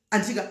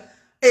 Anditika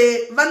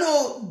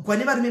vanogwa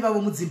nevarume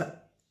vavo mudzimba.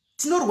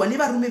 Tinorwa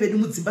nevarume vedu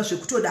mudzimba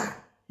zvekutodaro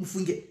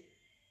mufunge.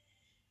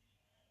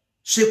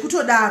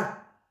 Zvekutodaro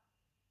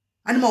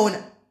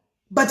animaona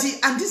but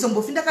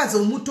andizombofi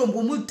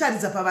ndakazomutombo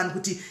mutaridza pavanhu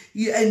kuti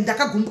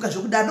ndakagumbuka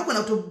zvokudaro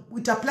nogona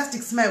kuita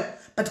plastic smile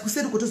but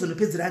kuseri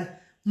kutozonopedzerana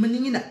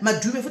munin'ina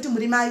madhume futi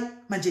muri mai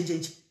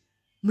manjenjenje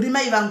muri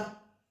mai vangu.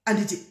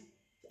 Anditi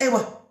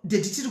ewa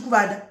dedi tiri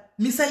kuvada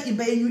misai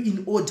imba yenyu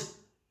in order.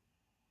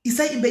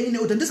 Isai imba yenyu in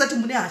order. Ndozati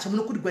mune hasha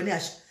munokurirwa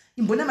nehasha.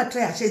 Imbona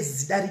matrai hasha idzi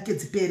dzidarike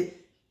dzipere.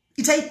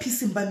 itai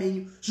peace imba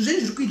menyu. Zvinhu zvenyu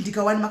zviri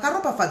kuindika wani,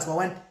 makaropafadzwa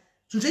wani.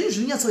 Zvinhu zvenyu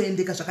zviri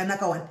kunyatsoendeka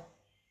zvakanaka wani.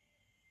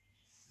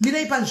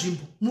 Mirai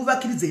panzvimbo,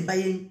 muvakiridze imba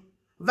yenyu.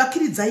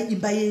 Vakiridzai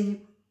imba yenyu.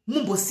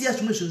 Mumbosiya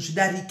zvimwe zvinhu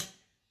zvidarike.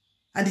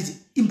 Handiti,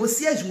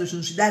 imbosiyai zvimwe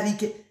zvinhu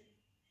zvidarike.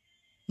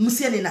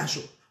 Musiyane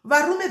nazvo.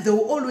 Varume they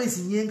will always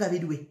nyenga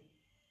vedwe.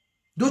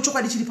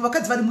 Ndochokwadi chiripo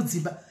vakadzi vari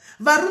mudzimba.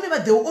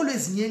 Varume they will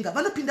always nyenga.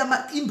 Vanopinda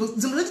ma-inbox.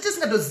 Dzimwe zvedu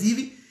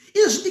tisingadozivi.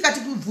 Izvo tikati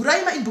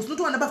kuvhurai ma-inbox.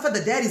 Unotowana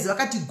pa-Father Diaries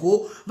vakati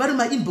go. Vari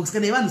ma-inbox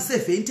kana yevanhu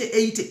 70,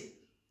 80.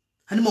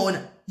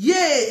 Hanimaona.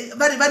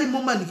 Vari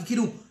mumanikikiri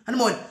umu.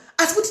 Hanimaona.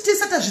 Asi kuti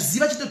tisata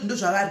zviziva chitoti ndo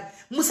zvavari.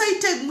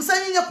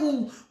 Musanyanya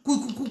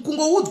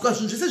kungoudzwa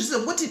zvinhu zvese zvise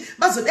kuti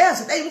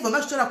vazodai mubva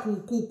mazvitora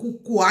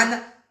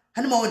kuhana.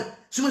 Hanimaona.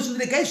 Zvimwe zvinhu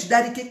regai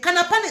zvidarike.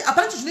 Kana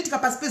hapana chinoitika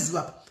pasi pezuva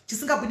apa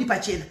chisingabudi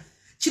pachena.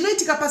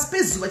 Chinoitika pasi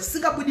pezuva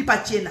chisingabudi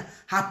pachena.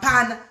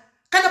 Hapana.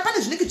 Kana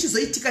pane zvinenge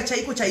chizoitika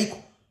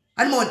chaiko.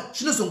 Hanimaona.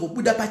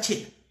 Zvinozongobuda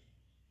pachena.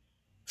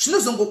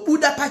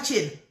 Zvinozongobuda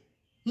pachena.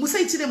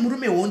 Musaitire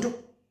murume hondo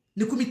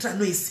nekumitira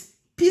noise.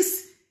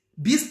 Peace,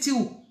 be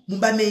still,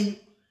 mumba menyu.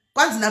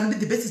 Kwanzi narume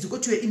the best is to go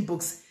to your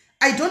inbox.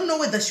 I don't know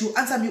whether she will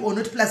answer me or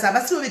not. Plus,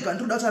 havasiwo vega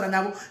ndiri kuda kutaura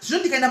navo. Zvino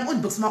ndikaenda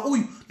mu-inbox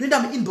mauyu, ndoenda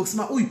mu-inbox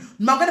mauyu.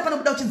 Mangwana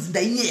panobuda kuti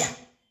ndinyeya.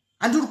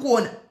 Handiri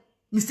kuona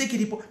mistake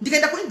iripo.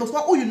 Ndikaenda ku-inbox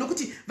mauyu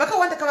nokuti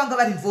vakawanda kavanga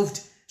vari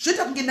involved.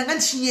 Zvoita kunge ndanga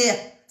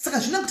ndichinyeya. Saka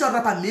zvino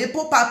kutaura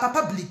pamhepo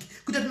public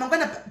kuti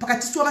mangwana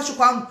pakatisiwa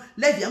mashoko angu,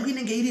 live yangu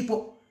inenge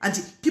iripo. And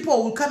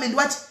people will come and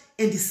watch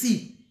and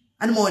see.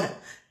 Anomaona.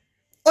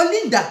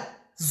 Olinda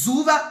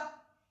Zuva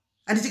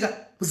anditika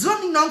zuva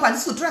mningi wangu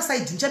handisizotora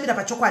side nichamira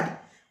pachokwadi.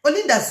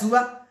 Olinda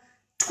Zuva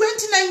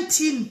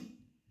 2019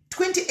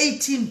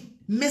 2018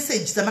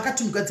 message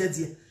dzamakatumirwa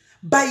dziya.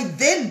 By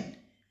then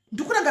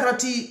ndikurangarira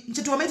kuti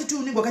mcheto wamaiti tu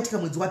unenge wakatika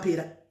mwedzi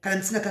wapera kana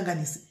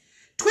ndisingakanganisi.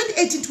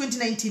 2018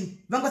 2019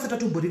 vanga vasati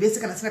vatombori vese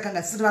kana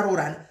singakanganisi vasati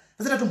varoorana.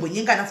 Vasati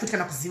vatombonyengana futi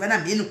kana kuzivana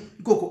mheno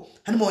ikoko.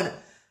 Hanimaona.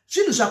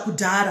 Zvinhu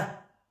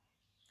zvakudhara.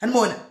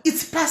 Hanimaona.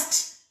 It's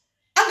past.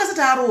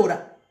 Angasati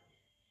aroora.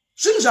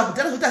 Zvinhu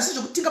zvakudhara zvokuti asi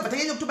zvokuti tingabva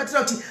tanyanya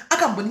kutobatira kuti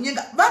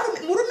akambonyenga.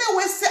 Murume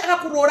wese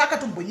akakuroora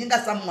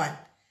akatombonyenga someone.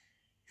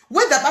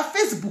 Whether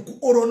paFacebook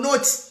or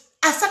not,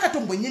 asi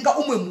akatombonyenga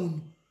umwe munhu.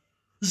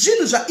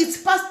 Zvinhu it's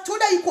past.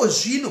 Toda iko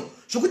zvino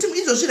zvokuti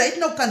izvo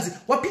zviraitina kukanzi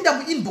wapinda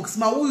mu-inbox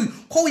mauyu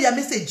kwauya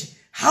message.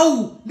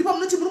 How? Ndipo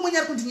munoti murume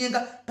nyari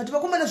kundinyenga. But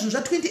vakomana zvinhu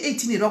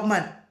 2018 here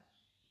vakomana.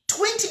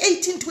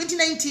 2018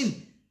 2019.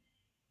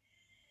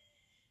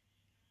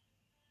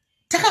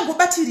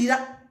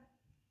 Takangobatirira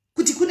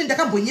kuti kune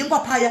ndakambonyengwa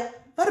paya.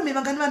 Varume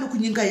vangani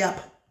vanokunyenga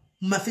yapa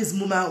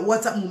muma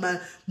WhatsApp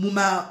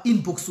muma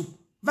inbox umu.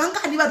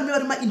 Vangani varume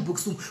vari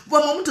inbox umu.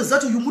 Vamwe mutoziva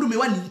kuti uyu murume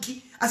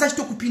wanhingi asi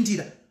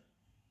achitokupindira.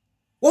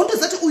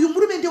 Wondoziva kuti uyu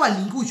murume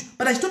ndewanhingi uyu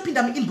but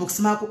achitopinda mu-inbox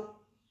mako.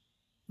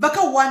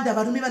 Vakawanda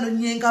varume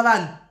vanonyenga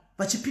vanhu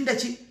vachipinda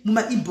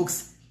muma inbox.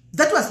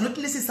 That was not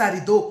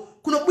necessary though.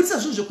 Kunobudisa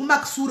zvinhu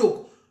zvekumakusure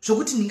uko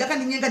zvokuti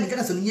ndingakandinyenga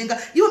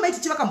ndingakazondinyenga. Ivo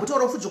maiti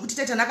chivakambotaura futi zvokuti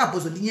taita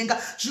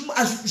nakabhozondinyenga.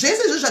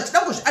 Zvese izvo zvatida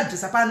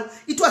kuzviadresa pano.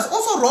 It was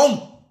also wrong.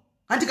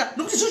 Handika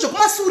nokuti zvinhu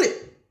zvokumasure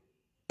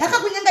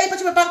takakunyengai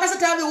pachiva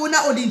pangasati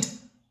aveona Olinda.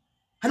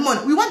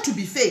 Hanimaona. We want to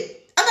be fair.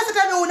 Angasati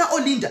aveona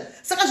Olinda.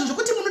 Saka zvinhu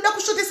zvokuti munoda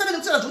kushotesana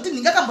nekutaura zvokuti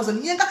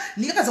ndingakambozondinyenga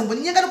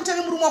ndingakazombondinyenga nokuti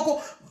ave murume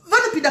wako.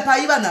 Vanopinda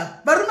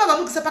paivana. Varume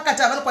vamukisa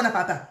pakati vanokwana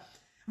papa.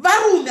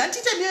 Varume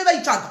handiite miwe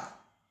vaitsvaga.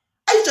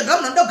 Aitsvaga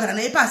munhu anoda kugara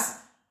naye pasi.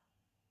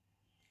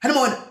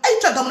 Hanimaona.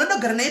 Aitsvaga munhu anoda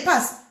kugara naye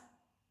pasi.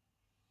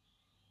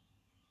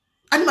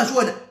 Ani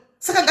mazviona.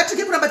 Saka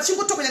ngatirege kuramba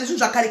tichingotokanya nezvinhu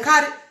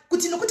zvakare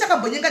kuti nokuti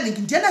akambonyenga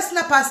nhingi ndiani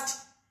asina past.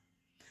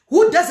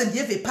 Who doesn't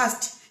have a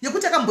past?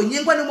 Yekuti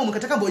akambonyengwa neumwe munhu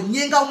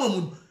akambonyenga umwe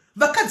munhu.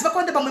 Vakadzi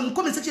vakawanda pamwe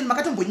mu-comment section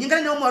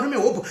makatombonyengana neumwe varume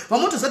hopo.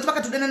 Vamwe mutoziva kuti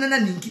vakatodanana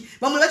nhingi.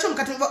 Vamwe vacho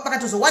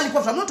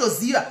vakatozowanikwa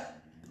zvamunotoziva.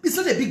 It's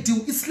not a big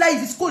deal. It's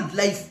life. It's called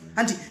life.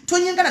 And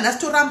tonyengana nhasi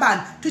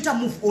torambana toita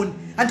move on.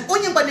 And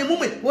onyengwa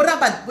nemumwe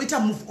worambana woita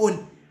move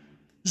on.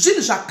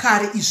 Zvinhu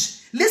zvakare izvi.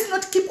 Let's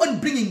not keep on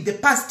bringing the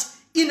past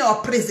in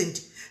our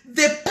present.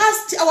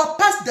 Our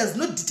past does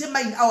not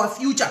determine our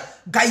future,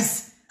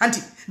 guys. And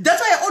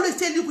that's why I always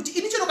tell you kuti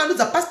inichero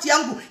kanudza past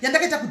yangu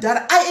yandakaita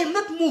kudhara. I am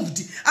not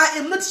moved. I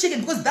am not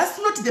shaken because that's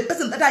not the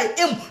person that I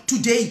am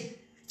today.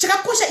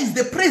 Chakakosha is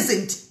the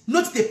present,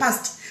 not the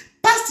past.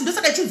 Past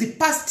ndosaka ichinzi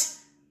past.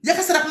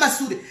 Yakasara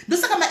kumasure.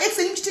 Ndosaka ma-ex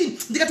enyuchiti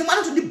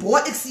ndikatomwana kuti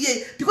ndibhowa ex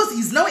ye because he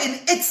is now an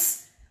ex.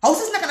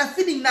 Hausisina kana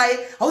feeling naye,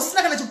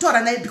 hausisina kana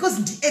chokutaura naye because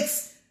ndi ex.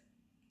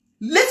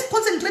 Let's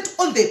concentrate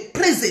on the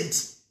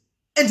present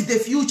and the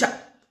future.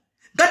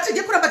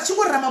 Ngatirege kuramba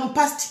tichingorarama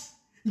mupast.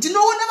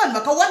 Ndinoona vanhu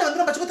vakawanda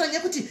vanoramba chikotaura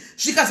nyaya kuti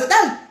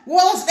zvikazodai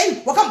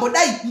wazodai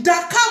wakambodai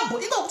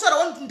ndakambo inga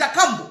kutaura kuti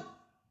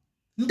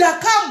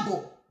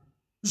ndakambo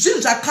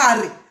zvinhu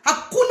zvakare.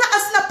 Hakuna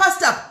asina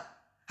past apa.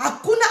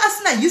 Hakuna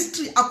asina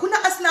history,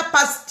 hakuna asina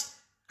past.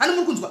 Hani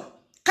muri kunzwa?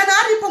 Kana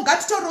aripo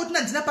ngatitaure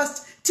kuti ndina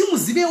past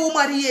timuzivewo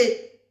Mwari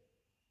ye.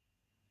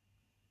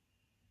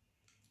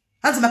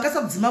 Hanzi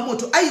makasa kudzima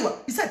moto aiwa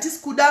isa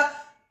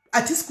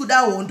atisi kuda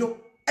hondo.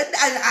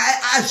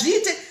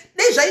 Azviite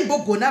dei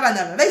zvaimbogona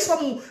vanhu vaiswa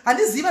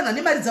handizivi vanhu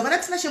vane mari dzavana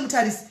tina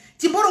shemutarisi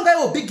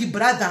timborongaiwo big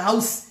brother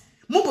house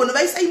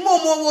mumbonovaisa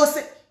imomo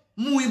vose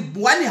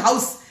one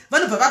house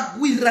vanobva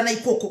vawirirana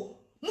ikoko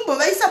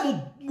mumbovaisa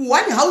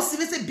one house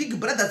vese big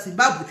brother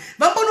Zimbabwe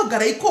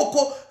vambonogara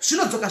ikoko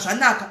zvinodzoka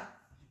zvanaka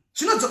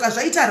zvinodzoka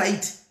zvaita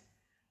right.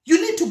 You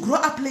need to grow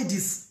up,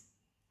 ladies.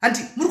 And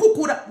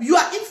murukukura, you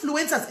are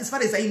influencers as far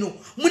as I know.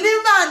 Mune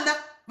vana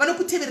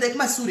vanokuteverera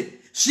kumasure.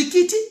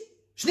 Zvikiti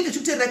zvinenge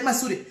chikuteverera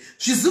kumasure.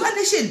 Zvizuva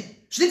nation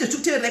zvinenge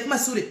chikuteverera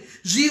kumasure.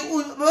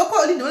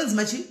 Vakwalinda vanonzi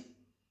machi?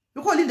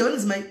 Vakwalinda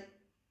vanonzi mai?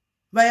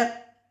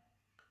 Vaya.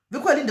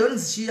 Vakwalinda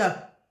vanonzi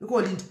chia?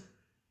 Vakwalinda.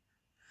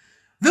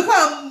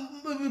 Vakwa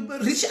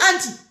rich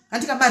auntie.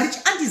 Andika ma rich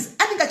aunties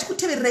anenge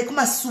achikuteverera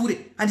kumasure.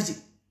 Anditi.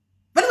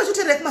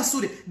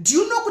 Do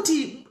you know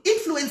kuti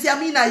influence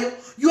yaminayo?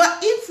 You are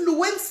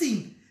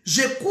influencing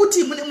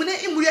zvekuti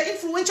mune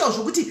influential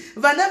zvokuti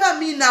vana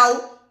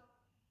vaminawo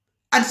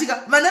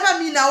anditika vana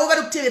vaminawo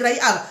vari kuteverai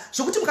ava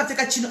zvokuti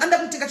mukapfeka chinhu anoda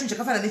kutenga chinhu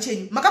chakafanana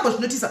nechenyu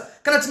makambozvinotisa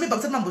kana kuti mebva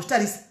musati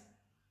mambozvitarisa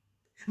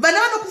vana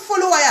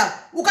vanokufollowa yavo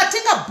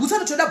ukatenga bhutsi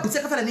anotoda bhutsi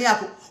yakafanana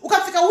neyako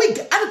ukapfeka wig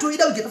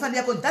anotoida wig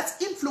yakafanana neyako. That's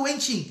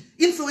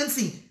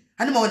influencing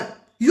handimaona.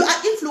 You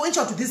are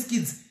influential to these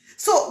kids.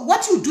 So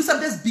what you do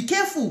sometimes, be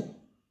careful.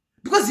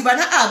 Because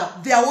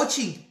they are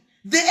watching.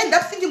 They end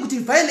up thinking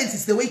that violence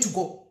is the way to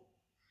go.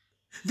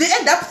 They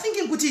end up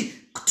thinking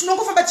that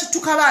tinongofamba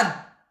chituka vanhu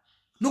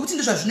nokuti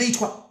ndizvo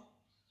zvinoitwa.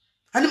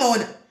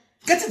 Handimaona.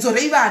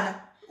 Ngatidzorei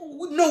vana.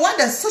 No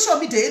wonder social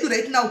media yedu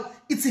right now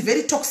it's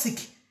very toxic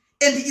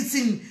and it's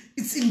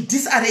in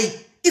disarray.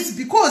 It's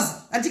because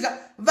antika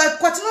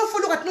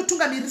kwatinofollow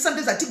kwatinotungamirira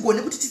sometimes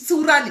atigone kuti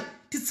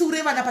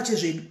titsiure vana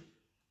pachezvedu.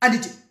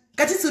 Anditi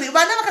ngatitsiure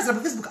vana vakazara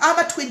pa Facebook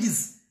ava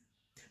 20s.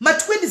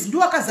 Ma-20s ndio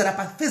wakazara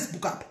pa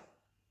Facebook apa.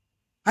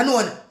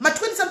 Hanoona,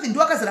 ma-20 something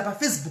ndio wakazara pa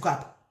Facebook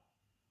apa.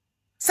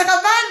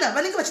 Saka vana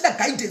vanenge vachida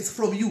guidance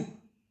from you.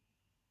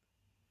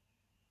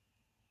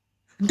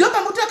 Ndio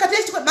pamutu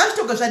akati chikwa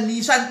mashitoga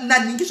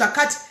naningi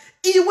zvakati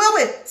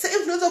iwewe se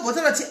influencer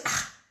votera ati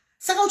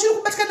saka uchiri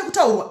kubatikana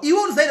kutaurwa iwe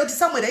unozaida kuti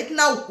somewhere right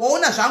now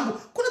waona zvangu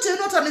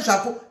kunotoinota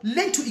nezvako.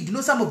 Learn to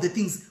ignore some of the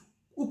things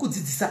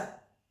ukudzidzisa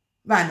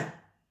vana.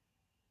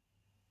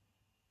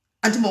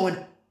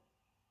 Antimaona.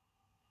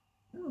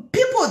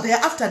 People, they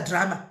are after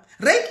drama.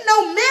 Right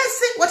now,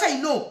 Messi, what I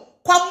know,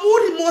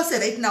 Kwamuri Mose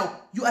right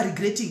now, you are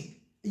regretting.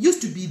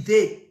 Used to be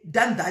there,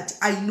 done that,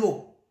 I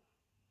know.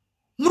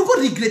 Muruko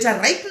regreta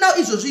right now,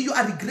 you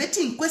are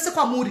regretting. Kwese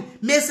Kwamuri,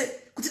 Messi,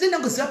 kutini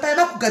nango siya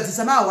payama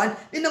kugadzisa mawan,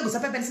 nango siya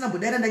payama nisina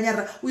mbonera na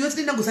nyara,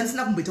 uyotini nango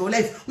sanisina kumbeta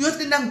life,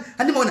 uyotini nango,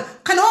 handimaona,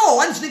 kana wao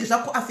wani jinenge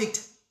zhako affect.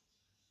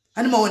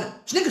 Handimaona,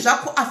 jinenge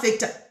zhako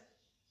affecta.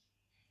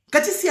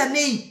 Kati siya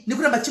nei,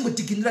 nikuramba chingo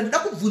tiginira,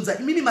 ndakubvunza,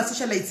 imimi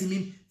masocialites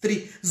imimi.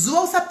 3.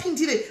 Zuwa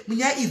usapindire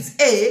munyaya idzi.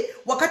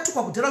 Wakati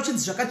kwa kudara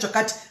uchenzi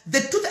zvakati.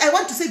 The truth, I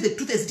want to say the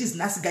truth as it is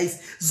nice, guys.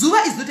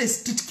 Zuwa is not a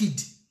street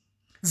kid.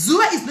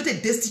 Zuwa is not a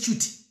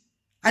destitute.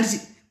 And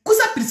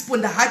kusa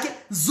responda hake,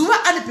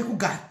 Zuwa ane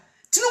pekugara.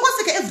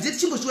 Tinongoseka everyday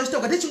chingo chwashita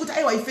ukati chingo ta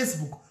aiwa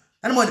Facebook.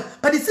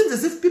 But it seems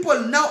as if people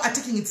now are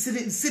taking it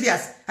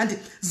serious. And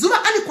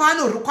Zuwa ane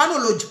kwano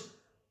lodge.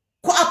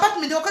 Kwa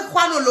apartment wakati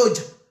kwano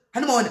lodge.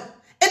 And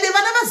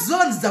vana vazuva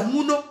vanodza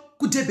muno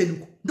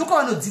kuDurban ndoko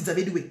vanodzidza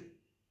anyway.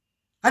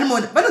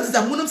 Handimaona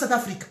vanodzidza muno muSouth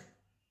Africa.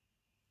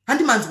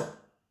 Handimanzwa.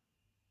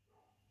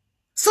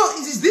 So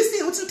is this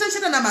thing kuti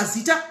tinochera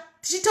namazita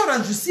tichitaura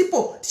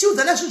zvisipo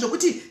tichiudzana zvinhu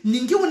zvokuti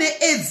ningi une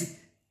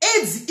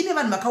AIDS ine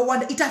vanhu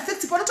vakawanda. It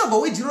affects people. Not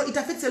about wage, it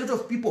affects a lot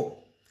of people.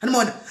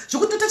 Handimaona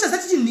zvokuti totacha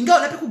zati ningi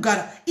aona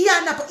pekugara iye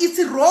anapo. It's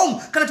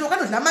wrong. Kana kuti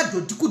wakanodla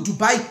madhodhi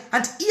kuDubai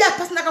and iye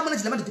pasina kamona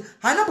chidla madhodhi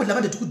haanambodla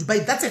madhodhi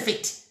kuDubai. That's a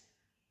fact.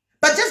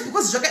 But just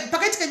because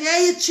pakaitika nyaya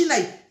yetsvina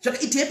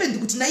it happened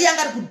kuti naye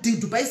anga ari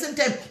kuDubai same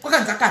time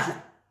kwakanzi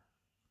akadla.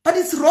 But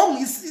it's wrong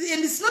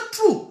and it's not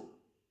true.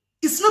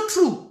 It's not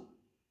true.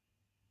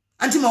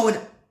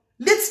 Antimaona,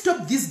 let's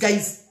stop these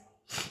guys.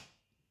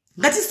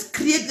 Let's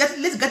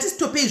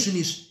stop zvinhu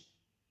izvi.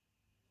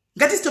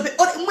 Ngatistope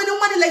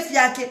umwe life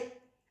yake.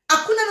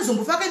 Akuna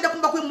anozombofa akaenda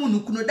kumba kwemunhu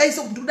kunodai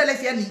so kuti ndikuda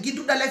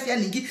life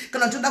yaningi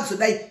kana kuti ndoda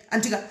kuzodai.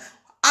 Antika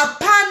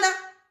apana.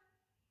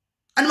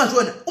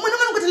 Animazvona umwe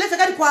nomwe kuti life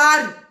yakari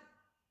kwaari.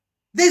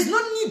 There is no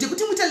need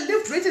kuti muita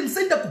left right and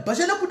center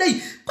kubhashana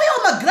kudai. Kwayo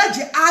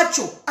magrudge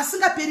acho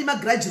asingaperi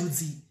magrudge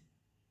rudzi.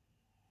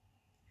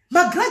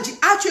 Magrudge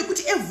acho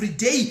ekuti every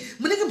day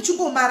munenge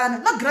muchingomarana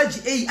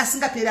magrudge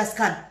asingaperi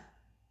asikana.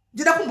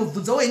 Ndida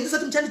kumbobvunza wenyu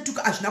ndisati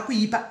muchandituka azvina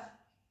kuipa.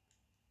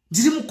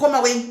 Ndiri mukoma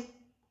wenyu.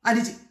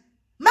 Anditi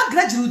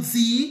magrudge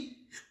rudzi.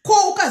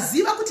 Ko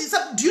ukaziva kuti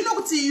do you know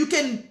kuti you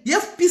can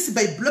have peace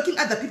by blocking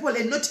other people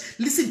and not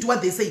listen to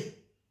what they say?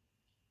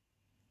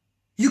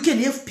 You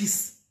can have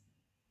peace.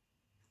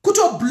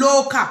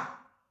 Kutobloka.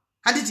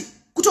 Handiti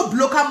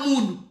kutobloka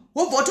munhu.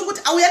 Wobva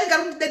kuti awuyani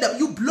ngari kundida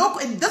you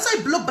block and that's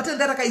why block button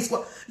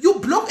rakaiswa. You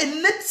block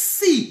and let's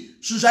see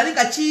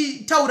zvinhu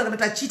chitaura kana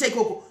tachita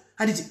ikoko.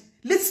 Handiti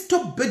let's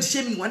stop body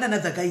shaming one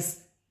another, guys.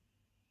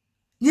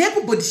 Nyaya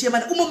kubody shame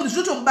umwe munhu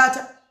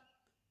zvinotomubata.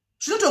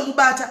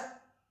 zvinotomubata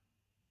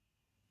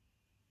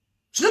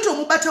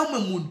umwe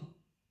munhu.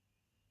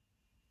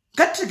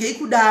 Ngatirigei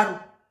kudaro.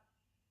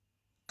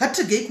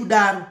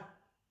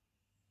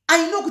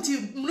 I know kuti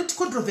munoti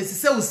controversy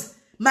sells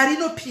mari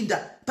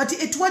inopinda, but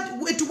at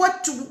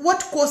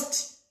what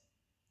cost?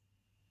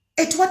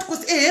 At what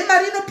cost?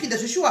 Mari inopinda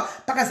zveshuwa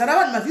pakazara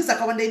vanhu maviews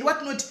akawanda and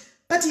what not.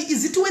 But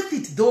is it worth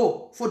it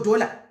though for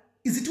dollar?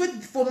 Is it worth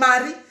it for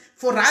mari,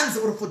 for rands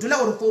or for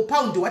dollar or for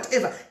pound or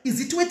whatever? Is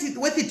it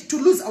worth it to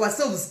lose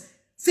ourselves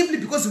simply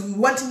because we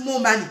want more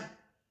money?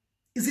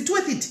 Is it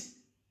worth it?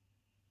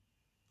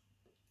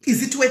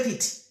 Is it worth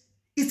it?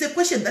 It's a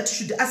question that you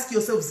should ask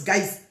yourselves,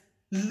 guys,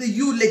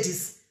 you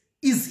ladies.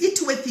 Is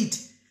it worth it?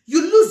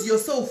 You lose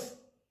yourself.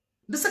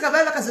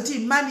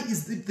 Money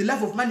is the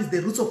love of money is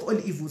the root of all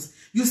evils.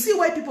 You see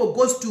why people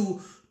goes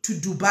to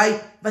Dubai,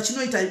 but you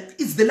know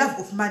it's the love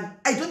of money.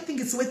 I don't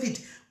think it's worth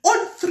it.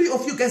 All three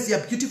of you guys, you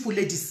are beautiful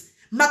ladies.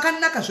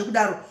 Makanaka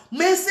shokudaro.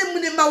 Mese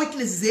mune ma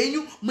weaknesses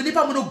zenyu, mune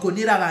pa muno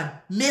gonera vanhu.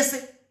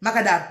 Mese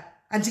makadaro.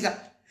 Antika.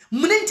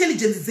 Mune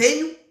intelligence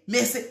zenyu,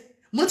 mese.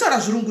 Munotaura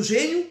zvirungu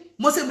zvenyu,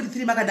 mose muri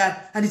three makadaro.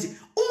 Anditi.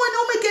 Umwe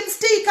naumwe can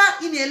stay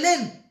in a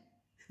lane.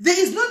 There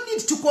is no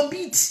need to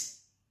compete.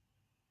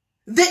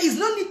 There is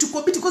no need to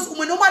compete because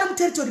umwe naumwe ari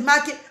muterritory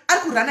make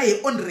ari kurana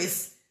her own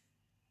race.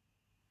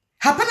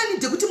 Hapana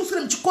need kuti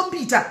musure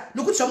mchikompita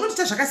nokuti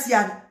zvamunoita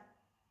zvakasiyana.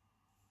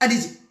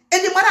 Anditi.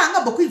 Ende mwari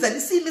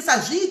haangambokwidzanisi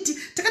sezviti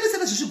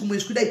takatosiyana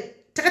zvezvigumwe kudai.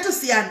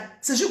 Takatosiyana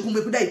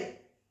sezvigumwe kudai.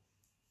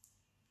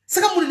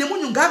 Saka munhu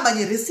nemunhu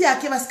ngaamanye resi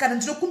yake vasikana.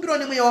 Ndinokumbirawo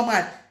nemweya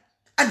waMwari.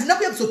 Handina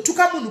kuuya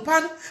kuzotuka munhu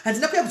pano,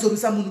 handina kuuya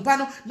kuzorwisa munhu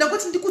pano,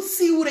 ndangoti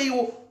ndikutsiure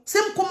iwo.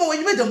 Semukoma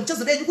wenyu medha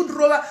muchazoda yenyu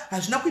kundirova,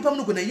 hazvina kuipa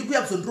munogona yenyu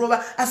kuuya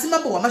kuzondirova, asi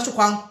mambo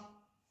hwamashoko angu.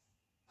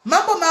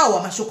 Mambo mawo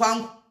hwamashoko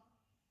angu.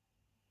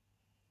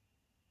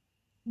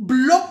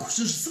 Block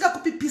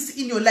zvisingakupi peace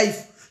in your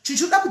life.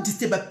 Chinchoda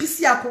kudisturba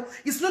peace yako.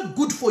 It's not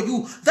good for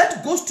you.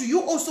 That goes to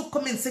you also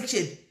comment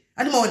section.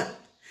 Animaona.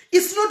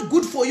 It's not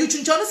good for you.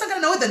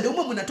 Chinchaonosangana nawe than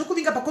ndeumwe munhu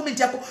atokuvinga pa comment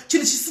yako.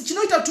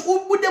 Chinoita kuti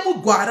ubude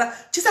mugwara.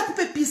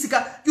 Chisakupe peace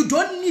ka. You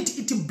don't need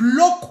it to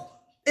block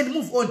and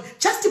move on.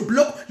 Just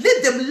block.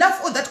 Let them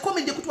laugh on that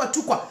comment yekuti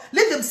watukwa.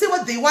 Let them say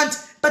what they want,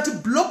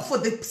 but block for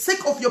the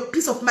sake of your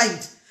peace of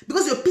mind.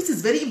 Because your peace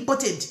is very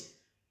important.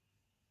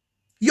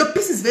 Your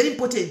peace is very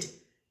important.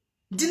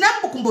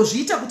 Ndinambo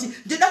kumbozviita kuti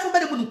ndidafamba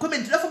nemunhu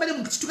comment, ndidafamba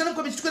nemunhu chitukana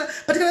comment chitukana,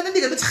 but kana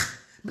ndinga kuti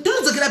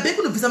ndinodzokera back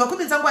kunobvisa ma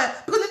comments angu aya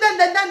because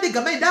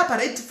ndandega mind apa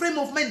right frame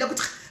of mind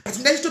ndakuti but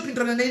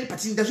ndachitopindurana naye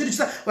but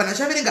ndazviritsa vanhu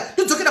vachaverenga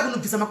ndodzokera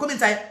kunobvisa ma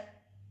comments aya.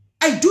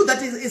 I do that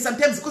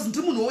sometimes because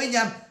ndiri munhu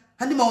wenyama.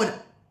 Handimaona.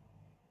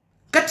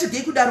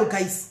 Ngatirigei kudaro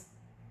guys.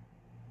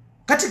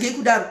 Ngatirigei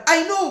kudaro.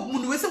 I know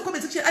munhu wese mu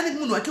comment section ane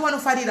munhu wake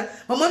wanofarira.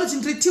 Vamwe vanoti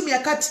ndiri team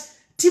yakati.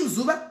 Team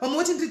Zuba, vamwe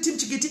voti ndiri team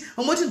Chikiti,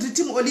 vamwe voti ndiri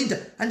team Olinda.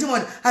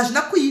 Handimaona.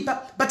 Hazvina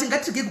kuipa but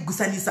ngatirigei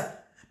kugusanisa.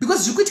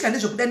 Because zvikuitika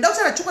ndezvekudai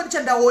ndautaura chokwadi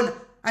chandaona.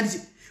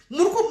 Handiti.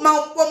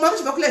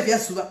 Murikuchibva kulive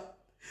yazuva.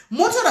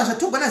 Motora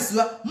zvatogona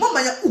zuva.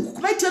 Momanya uku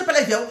kumaitiva pa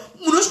live yavo.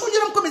 Munosvika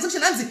kunyora mu comment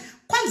section hanzi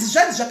kwanzi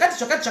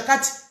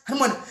zvakati.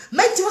 Handimaona.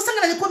 Maiti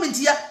wasangana ne comment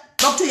ya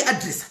vakutoyi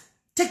addressa.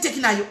 Take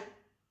nayo.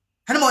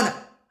 Handimaona.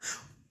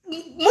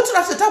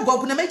 Motora zvatagwa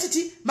kuna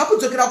maititi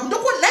makudzokera ku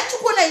ndoko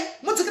nachikuonai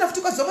modzokera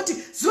futi kwazuva moti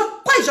zuva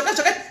kwai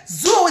zvakati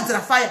zuva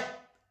wedzera fire.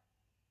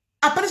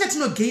 Apana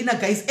chatinogaina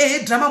guys.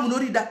 Drama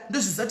munorida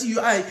ndozviziva kuti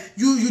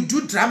you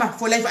do drama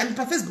for life and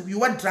pa Facebook you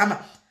want drama.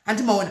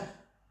 Handimaona.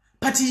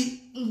 But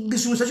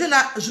zvimwe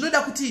zvachona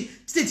zvinoda kuti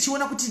tite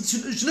tichiona kuti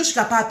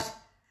zvinosvika papi.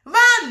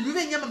 Vanhu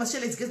venyama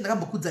Masocialites guys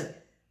ndakambokudzai.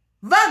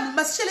 Vanhu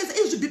Masocialites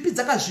izvibhipi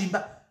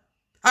dzakazvimba.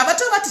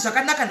 Havatovati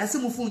zvakanaka nhasi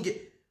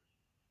mufunge.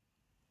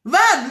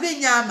 Vanhu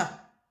venyama.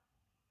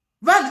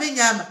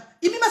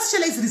 Imi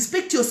Masocialites,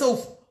 respect yourself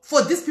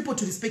for these people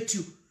to respect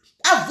you.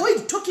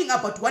 Avoid talking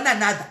about one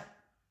another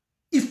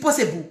if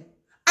possible.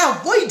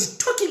 Avoid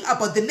talking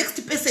about the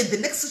next person, the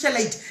next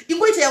socialite.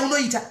 Ingoita ya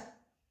unoita.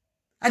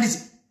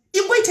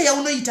 Ingoita ya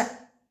unoita.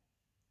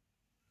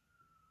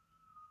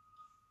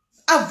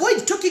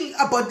 Avoid talking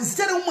about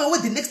zitara umwe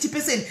with the next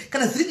person.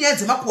 Kana zini ya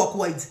zema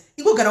kuwa idzi.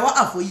 Ingogara wa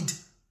avoid.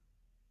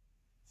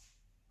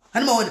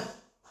 Hanimaona.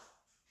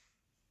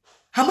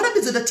 Hamuna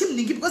bizo da team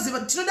ningi because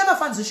tinoda ma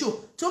fans show.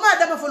 Toma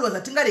ada ma followers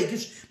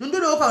atingarekish.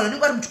 Nondoro opa wana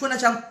ningwari mchikona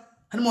changu.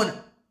 Hanimaona.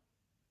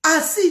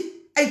 Asi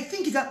I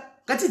think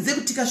ngati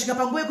dzekutika svika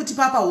panguva yekuti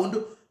papa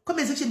hondo.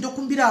 Comment section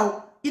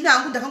ndokumbirawo. Ina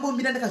hangu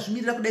ndakangomirira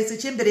ndakazvimirira kudai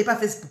sechembere pa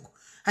Facebook.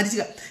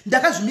 Handitika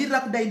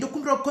ndakazvimirira kudai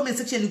ndokumbira comment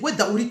section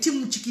whether uri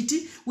team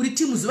Chikiti, uri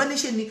team Zuva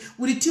Nation,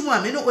 uri team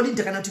Ameno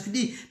Olinda kana kuti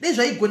kudi.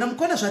 Nezvaigona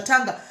mukona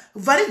zvatanga.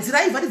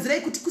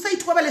 Varidzirai kuti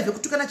kusaitwa baleve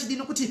kutukana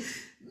chidino kuti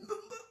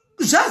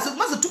zvazo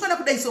mazotukana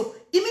kudai so.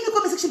 Imini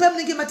comment section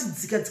pamunenge mati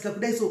dzika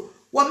kudai so.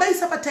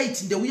 Wamaisa pa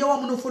tight ndeuya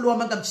wamunofollow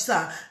manga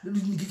mchisa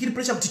ngikiri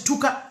pressure kuti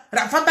tuka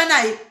rafamba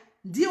naye.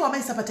 Ndiye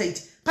wamaisa pa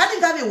tight. Pane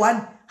ngave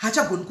one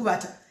hachagoni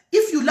kuvata.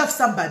 If you love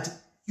somebody,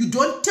 you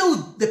don't tell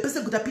the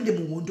person kuti apinde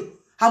muhondo.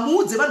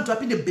 Hamuudze vanhu kuti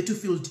apinde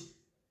battlefield.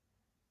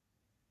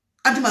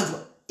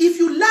 Andimanzwa. If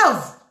you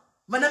love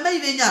vanamai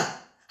venyama,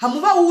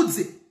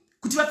 hamuvaudze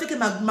kuti vapfeke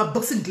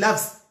boxing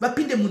gloves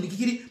vapinde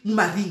munikikiri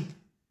mumaring.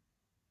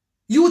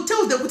 You will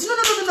tell them kuti no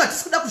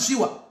hatisi kuda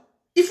kuzviwa.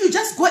 If you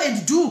just go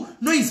and do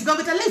noise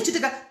ukangoita live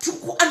chiteka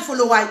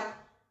unfollow why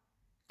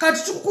kana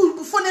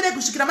tikufonere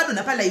kusvikira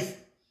madonha pa live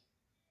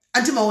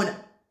anti maona.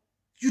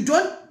 You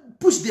don't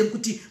push them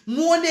kuti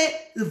muone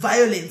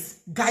violence.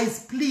 Guys,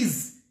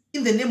 please,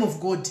 in the name of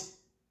God,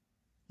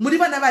 muri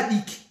vana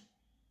vadiki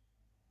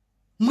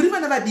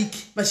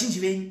vazhinji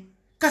venyu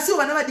kasiwo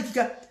vana vadiki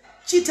ka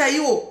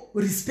chitaiwo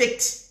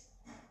respect.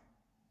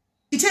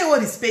 Itaiwo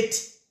respect.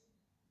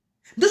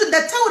 Ndozvo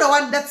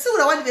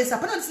ndatsiura one verse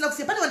apana ndisina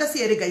kusiya pane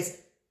wandasiya here guys.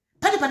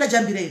 Pane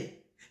pandajambira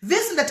here.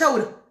 Verse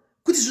ndataura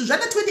kuti zvinhu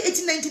zvana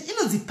 2018-19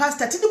 inonzi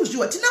pastor tidi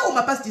kuzviwa tinawo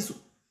mapastor isu.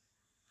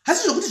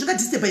 Hasi zvokuti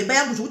zvingadisturba imba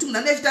yangu zvokuti munhu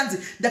anaitanzi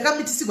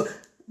ndakamitisigwa.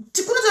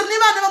 Tikunotori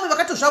nevana vamwe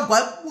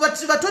vakatozvagwa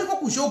vatori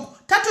kwakuzhoku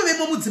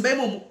tatovemo mudzimba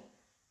imomo.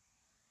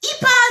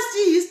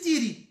 Ipasi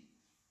history.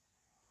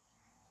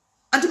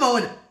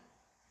 Antimaona.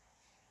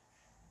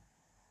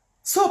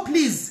 So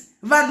please,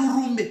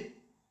 vanhurume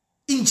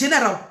in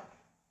general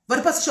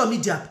vari pasocial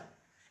media apa,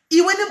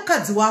 iwe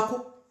nemukadzi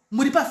wako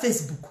muri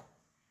paFacebook,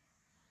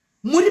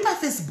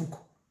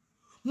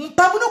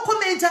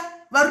 pamunokomenta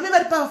varume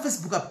vari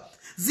paFacebook apa,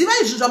 ziva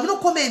izvi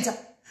zvamunokomenta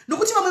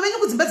nokuti vamwe venyu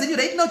kudzimba dzenyu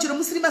right now chero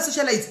musiri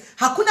Masocialites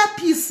hakuna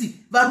peace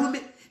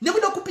varume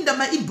nekuda kupinda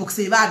mainbox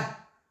evanhu.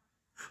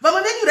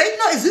 Vamwe venyu right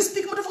now as we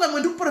speak mutofunga mwe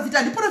ndiri kuprofita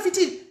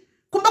handiprofitiri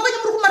kumba kwenyu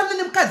muri kumarana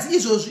nemukadzi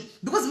izvozvi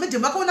because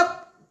madam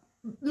vakaona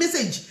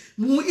message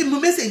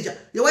messenger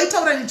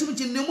yawaitaura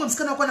nemumwe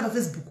musikana wakaona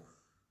paFacebook.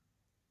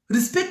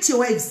 Respect your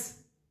wives.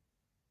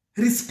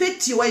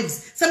 Respect your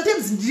wives.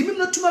 Sometimes ndimi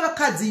munotuma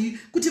vakadzi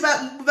kuti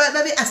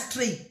vave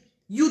astray.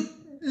 You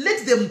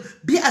let them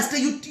be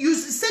astray. You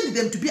send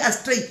them to be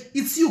astray.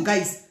 It's you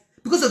guys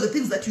because of the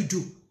things that you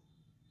do.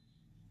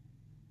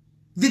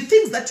 The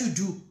things that you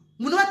do.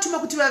 Munovatuma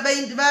kuti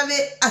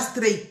vave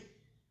astray.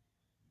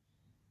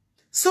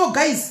 So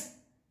guys,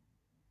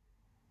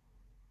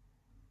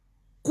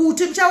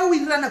 kuti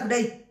mchawinirana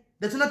kudai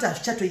ndatonoti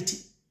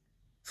hazvichatoiti.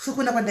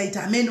 Sokuna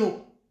kwandaita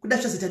ameno kuda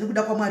zvazita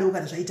nekuda kwaMwari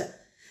kana zvaita.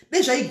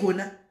 Dai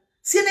zvaigona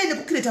siyanai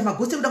nekukireta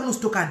maghosti kuda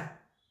kunostokana.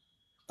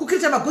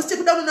 Kukireta maghosti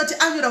kuda unoti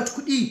anyora kuti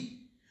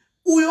kudii.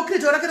 Uyo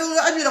kireta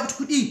rakera anyora kuti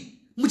kudii.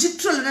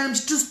 Muchitrolana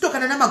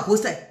muchitostokana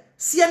namaghosti.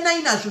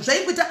 Siyanai nazvo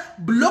zvaikuita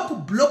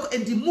block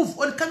and move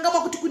on.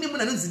 Kangama kuti kune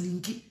munhu anonzi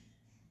ningi.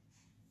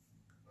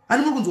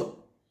 Ani muri kunzwa?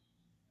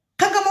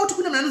 Kangama kuti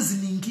kune munhu anonzi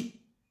ningi.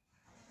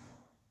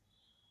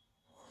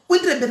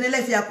 Undirembere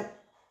life yako.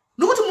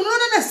 Nokuti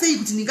munoonana sei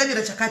kuti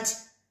ndinganyora chakati.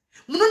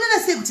 Munoonana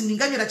sei kuti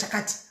ndinganyora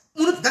chakati.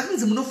 That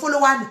means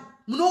munofollowana.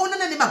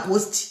 Munoonana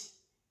nemaghosti.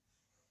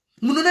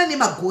 Munoonana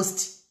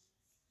nemaghosti.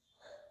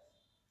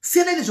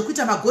 Siyanai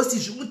nezvokuita maghosti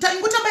izvi.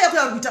 Ingotamba yako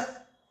yauri kuita.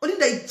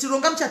 Olinda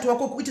chironga muchato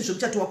wako kuite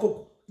zvomuchato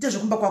wako. Ita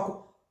zvokumba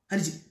kwako.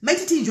 Handiti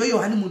maititi enjoy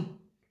your honeymoon.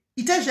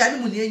 Ita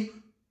zvehoneymoon yenyu.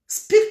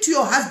 Speak to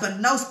your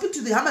husband now. Speak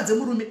to the hama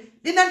dzemurume.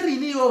 Denda ndiri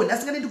ini iwewe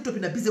ndasinga ndi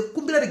kutopinda busy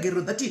kukumbira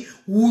regerero dhati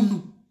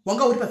hunu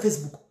wanga uri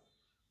paFacebook.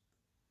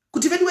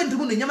 Kuti vedu ndiri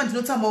munhu nyama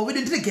ndinotsamawo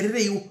vedu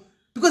ndiregerere iwo.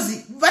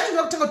 Because vanenge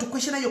vakutanga to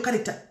question your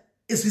character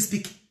as we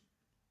speak.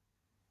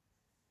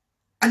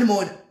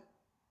 Animaona.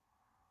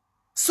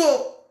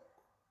 So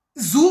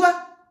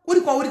zuva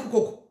uri kwauri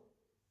kukoko.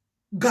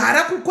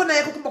 Gara kukona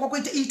yako kumba kwako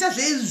ita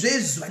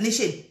zvezuva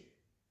nation.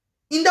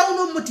 Inda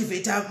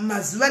unomotivate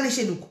mazuva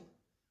nation uko.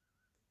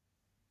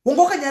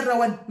 Wonga wakanyarira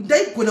wani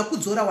ndaigona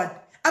kudzora wani.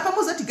 Apa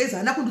mozati guys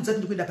hana kundudza kuti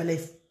ndikuenda pa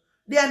life.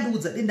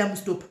 Ndeanduudza denda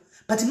mustopa.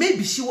 But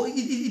maybe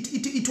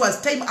it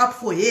was time up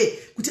for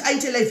her kuti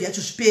aite life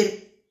yacho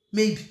zvipere.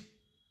 Maybe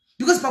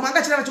because pamwe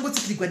angachira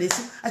vachingotsikirigwa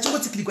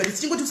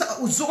nesi chingoti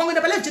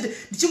uzokwangenda pa live chete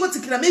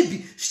ndichingotsikira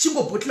maybe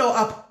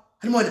zvichingobhotlawo up.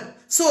 Unaona?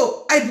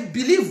 So I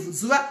believe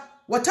zuva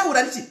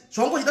wataura ndichi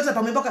zvaungochita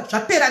pamwe paka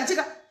zvapera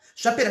ndichika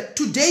zvapera.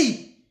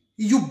 Today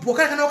you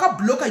kana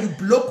wakablock you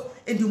block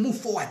and you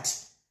move forward.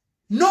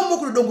 No more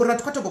kudongorera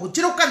tukatogwa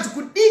kuti chero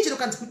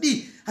kanzi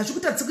kudii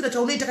hazvikutadzikira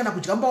chaunoita kana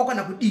kudyamba wako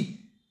kana kudii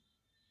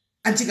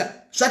antika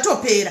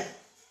zvatopera.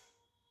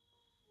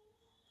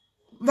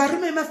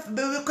 Varume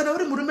kana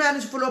uri murume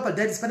anochifollowa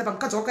padadis pana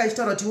pamukadzi wako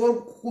achitaura kuti iwe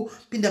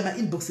kupinda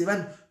mainbox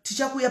evanhu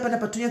tichakuya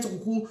panapa tonyatso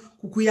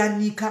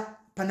kukuyanika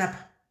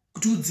panapa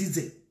kuti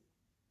udzidze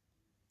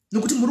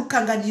nokuti muri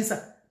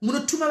kukanganisa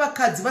munotuma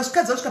vakadzi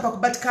vasvika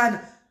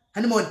pakubatikana.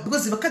 Hanimona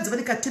because vakadzi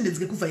vane katendency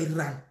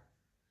kekuvhairirana.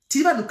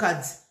 Tiri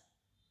vanhukadzi.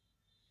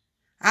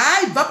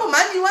 Hai bvapo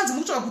mani wanzi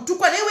mukutsvaka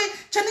kutukwa newe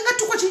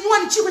chandingatukwa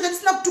chinyuwani chiko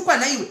chandisina kutukwa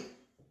naiwe.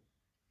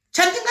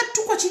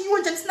 Chandingatukwa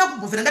chinyuwani chandisina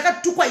kumbovhera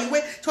ndakatukwa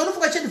iwe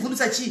chaunofunga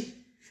chandivhundutsa chii.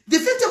 The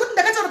fact yekuti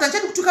ndakataura kuti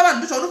handichandiku kutuka vanhu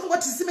ndozvaunofunga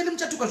kuti sisi mene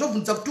muchatukwa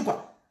zvovhundutsa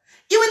kutukwa.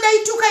 Iwe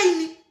ndaituka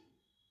ini.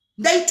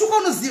 Ndaituka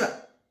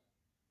unoziva.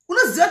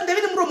 Unoziva kuti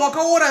ndave nemuromo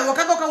wakaora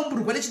wakanga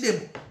wakaumburwa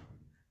nechidembo.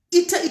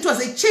 It was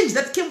a change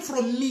that came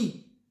from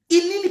me.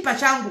 Inini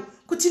pachangu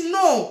kuti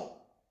no.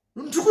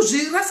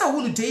 Ndikuzvirasa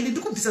hunhu daily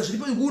ndikubvisa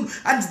zviripo hunhu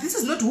and this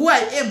is not who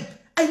I am.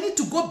 I need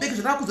to go back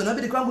zvakakudzwa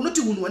nabereki vangu not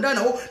hunhu wandava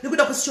nawo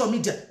nekuda kwesocial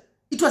media.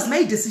 It was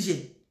my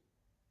decision.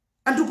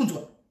 Andiri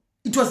kunzwa.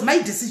 It was my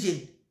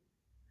decision.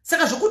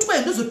 Saka zvokuti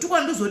kwai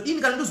ndozotukwa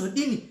ndozodini kana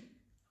ndozodini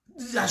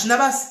hazvina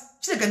basi.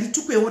 Chirega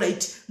nditukwewo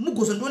right.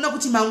 Mugozondoona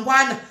kuti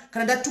mangwana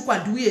kana ndatukwa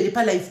ndiuye here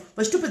palife.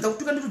 Vachitopedza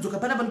kutuka ndotodzoka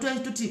panapa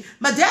ndototi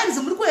madiaries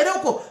muri kuhere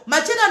uko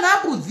machena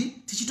naabudzi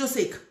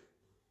tichitoseka.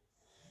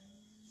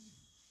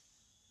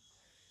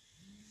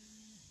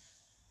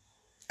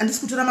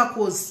 Andisi kutora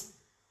makozi.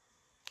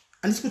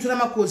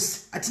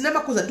 Atina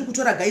makozi andiri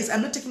kutora guys.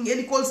 I'm not taking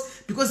any calls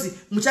because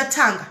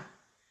muchatanga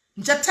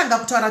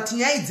kutaura kuti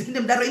nyaya idzi pinde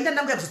mudaro inda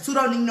ndangu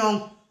yakuzotsurawo ningi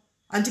wangu.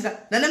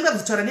 Antika nandangu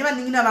yakuzotara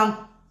nevaningina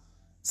vangu.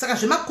 Saka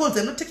calls,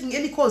 I'm not taking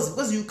any calls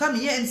because you come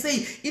here and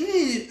say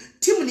ini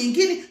timu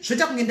ningini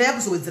zvoita kungenda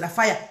yakuzowedzera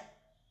fire.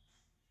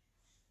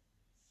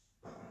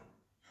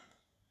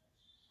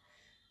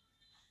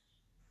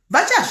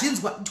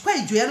 Vachazvinzwa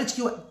kwai Joy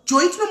anotyiwa.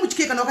 Joy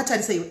tinomutyira kana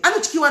wakatarisa iwe.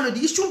 Anotyiwa anodi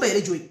ishumba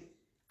here Joy.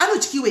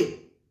 Anotyiwe.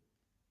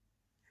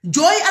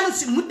 Joy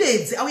anoti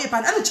mudedzi auye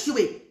pano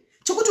anotyiwe.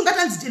 Chokuti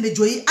ungatanzi ende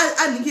Joy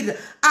aningirira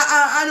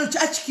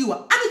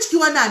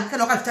anotyiwa nani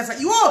kana wakazvitarisa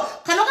iwo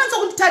kana wakanza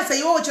kunditarisa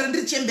iwo chero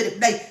ndiri chembere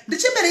kudai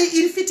ndiri chembere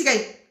iri fiti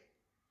kai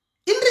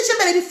indiri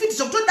chembere iri fiti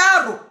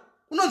zvokutodaro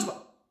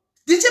unonzwa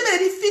ndiri chembere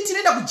iri fiti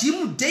inoenda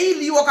kujimu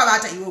daily iwo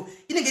wakavata iwo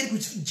inenge iri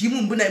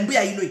kujimu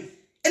mbuya inoi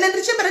ene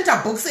ndiri chembere nita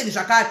boxeni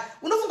zvakare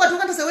unofunga kuti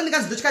wakanda sewe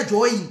ndinganzi ndotyika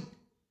Joy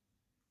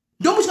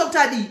ndomutya kuti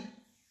adii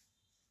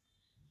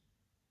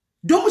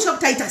ndomutya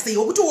kuti aita sei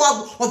wokuti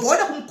wabva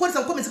waenda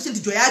kumukoresa kucomment section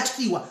kuti Joy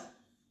atyiwa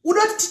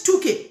unoti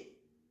tituke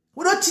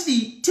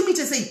unoti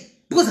timuite sei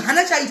because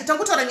hana chaita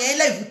tangotaura nyaya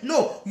live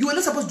no you were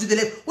not supposed to do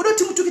the live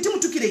unoti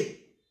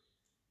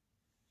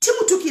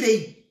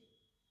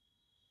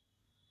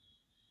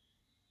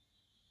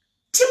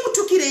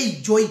timutukirei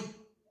Joy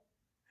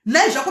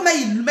nai zvako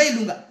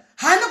mailunga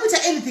hana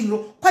kuita anything ro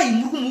kwai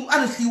muri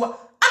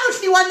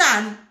anohliwa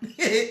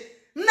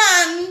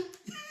nani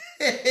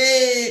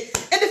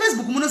ende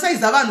Facebook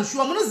munosaiza vanhu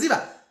shuwa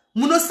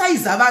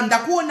munosaiza vanhu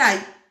ndakuonai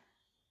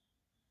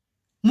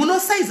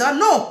munosaiza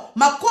no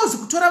makozi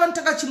kutora vanhu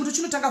tanga chimuto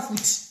chinotanga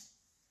futi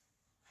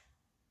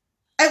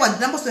aiwa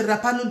ndinambosorera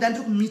pano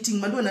ndandiri kumeeting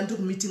mandiona ndiri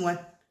kumeeting one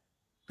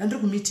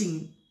ndandiri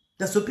kumeeting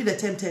ndazopinda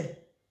 10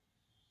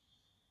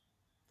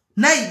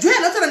 nai Joy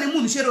anotaura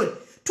nemunhu sheroni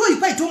toi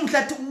kwai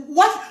tomuhla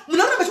what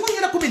munaona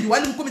vachikunyera comment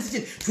one mucomment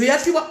section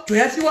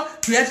Joy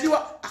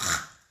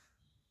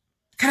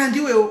kana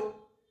ndiwewo.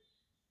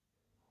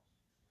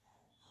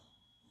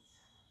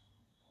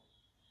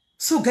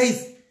 So guys,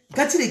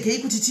 ngatiregei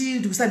kuti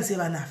tirusanise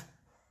vana.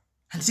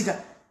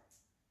 Handitika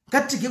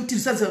ngatiregei kuti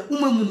tirusanise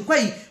umwe munhu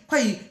kwai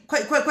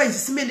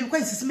sisimeli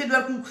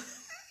vari ku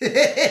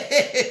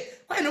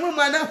kwai nomwe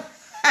mwana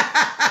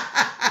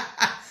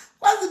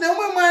kwanzi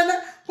nomwe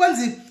mwana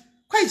kwanzi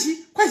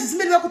kwai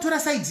sisimeli vari kutora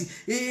side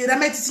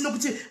ramaiti tino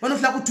kuti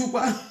vanofila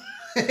kutukwa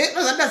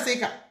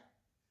zvandaseka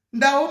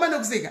ndaoma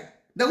nokuseka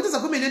ndakutodza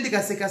komene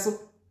ndikaseka so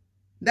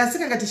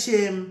ndaseka ngati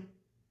shame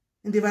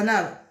ndi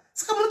vanava.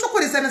 Saka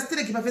munotokoresana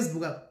strike pa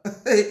Facebook apa.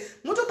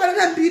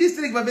 Munotoparana mbiri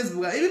strike pa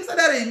Facebook apa. Ivi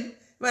musadaro ini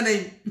vana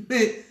ini.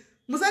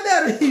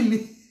 Musadaro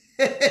ini.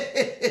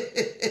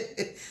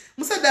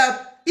 Musadaro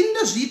ini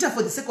ndozviita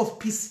for the sake of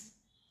peace.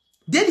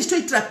 Then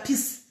ndichitoitira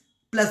peace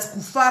plus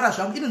kufara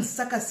zvangu inonzi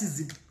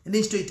sarcasm. Ende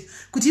ndichitoita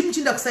kuti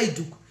imuchinda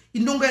kusaiduku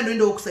indongo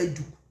yandoendawo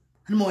kusaiduku.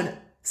 Anomaona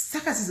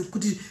sarcasm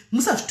kuti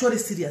musazvitore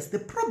serious. The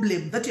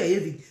problem that you are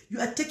having,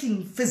 you are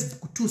taking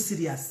Facebook too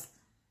serious.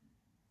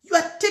 You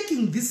are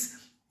taking this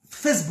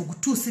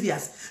Facebook too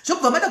serious.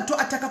 Zvokubva mada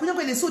kutoataka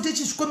kunyange nesu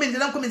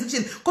techizvikomendera mucomment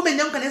section comment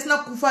yangu kana isina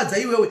kufadza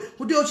iwewe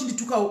kuti iwe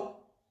uchinditukawo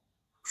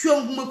shuwa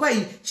mumwe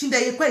kwai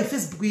chindaye kwai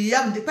Facebook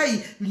yangu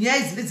kwai nyaya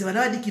idzi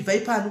ndedzevana vadiki bvai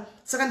pano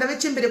saka ndave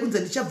chembere kunza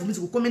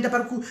ndichabvumidzi kukomenda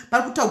pari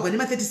kutaugwa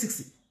nema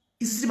 36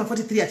 isu tiri ma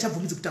 43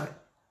 achabvumidzi kutaura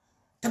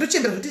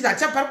tatochembera kuti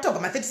pari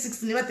kutaugwa ma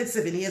 36 nema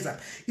 37 years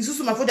apa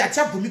isusu ma 40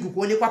 achabvumiki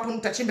kuonekwapo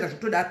kuti achembera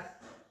zvotodaro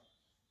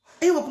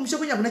aiwa kumusha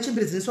kwenya kuna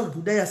chembere dzineswa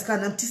kudai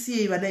asikana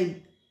mtisiye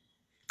vanaini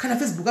kana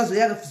Facebook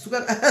azoya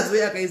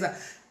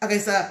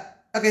akaisa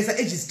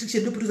age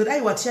restriction ndoputuza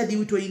ai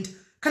watishadiwi toinda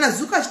kana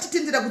zuka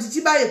achititendera kuti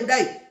tibaye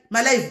kudai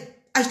malive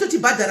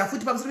achitotibhadhara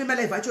futi pamusoro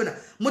pemalive achona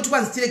moti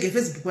kwanzi tirege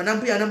Facebook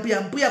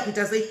mbuya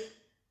kuita sei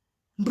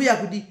mbuya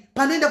kudi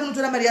panoenda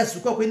kunotora mari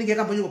yazuka wako inenge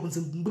yakambonyengwa kunzi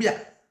mbuya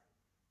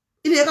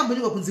ine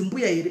yakambonyengwa kunzi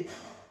mbuya here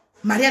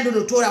mari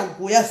yandonotora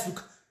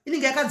kuyazuka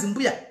inenge yakanzi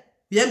mbuya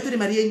yamutore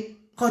mari yenyu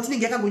kauti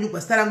inenge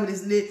yakambonyengwa star rangu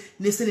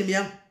nesenemi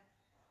yangu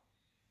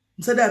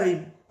musadaro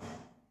imi.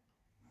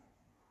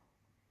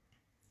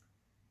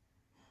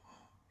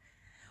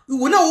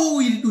 Unawo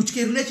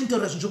uchikeru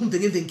nechintaura zvinhu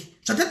zvokumvengemvenge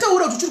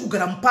zvatataura kuti uchiri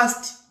kugara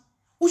mupast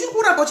uchiri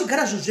kuramba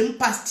uchigara zvinhu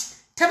zvemupast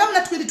tava muna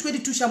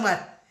 2022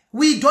 shamwari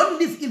we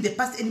don't live in the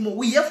past anymore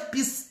we have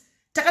peace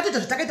takatoita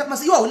zvatakaita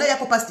kumasa iwe hauna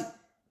yako past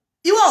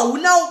iwe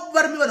hauna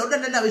varume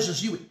vanodana nawe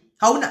izvozviwe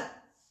hauna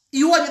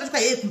iwe wanyora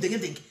yeye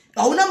kumvengemvenge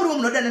hauna murume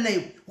munodana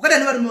naiwe wakadana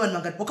nevarume vanhu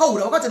vangani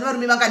wakaura wakauta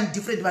nevarume vangani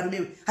different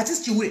varumewe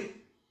hatisi chiure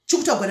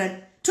chikutaugwa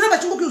nani tonamba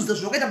chingokuudza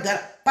zvinhu wakaita kugara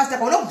past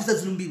akaona kubvisa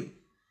dzinumbiwe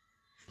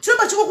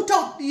chiramba chiko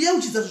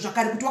kutauyeudza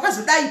zvakare kuti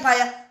wakazodai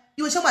paya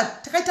iwe shamwari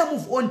takaita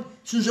move on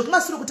zvinhu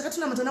zvekumasuro kuti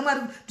takatonamata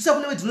naMwari ndisa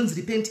kune wedzinonzi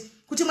repent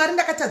kuti Mwari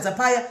ndakatadza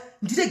paya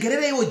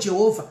ndiregerereiwo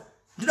Jehovha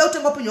ndinoda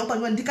kutanga upenyu hwangu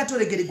panyuwani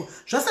ndikatoregererwa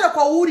zvasara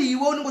kwauri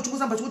iwe unenge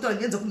uchingosamba chikutaura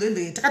ngenza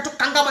kumvenge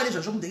takatokangama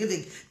nezvazvo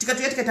kumvenge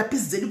tikatoya tikaita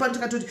pisi dzedu pano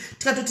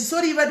tikatoti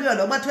sori vadu vanhu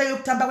vamwatwa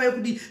yokutamba kwayo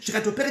kudi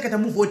zvikatopereka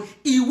tamove on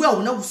iwe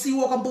hauna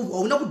kusiyiwa kwambovhu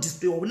hauna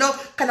kudisplay hauna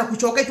kana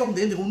kucha wakaitwa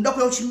kumvenge unoda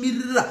kuya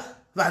uchimirira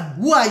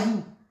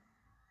vanhu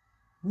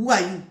who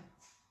are you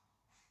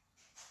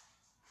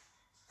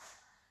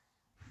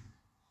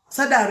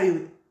sadaro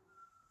iwe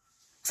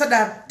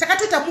sadaro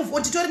takatoita move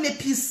on titori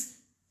nepeace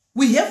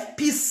we have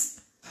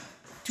peace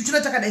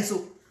tichona takadai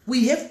so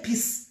we have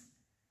peace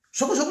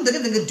zvoko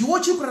zvokumvenge ndiwo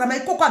chiri kurarama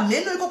ikoko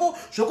amheno ikoko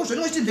zvoko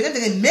zvonenge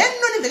chichimvenge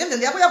mheno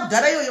nemvenge yako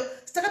yakudhara iyoyo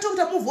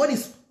takatokuita move on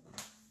isu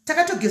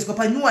takatogezwa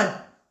panyuwani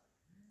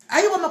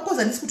aiwa makozi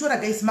handisi kutora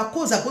guys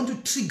makozi are going to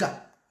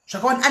trigger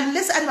zvakawanda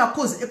unless ari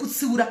makozi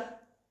ekutsiura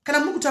kana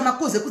muri kuita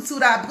makozi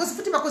ekutsiura because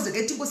futi makozi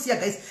ekaitingosiya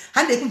guys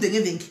handei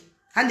kumvenge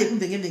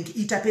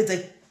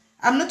itapedzai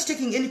I'm not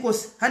taking any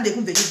course handei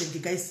kumvenge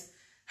guys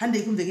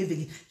handei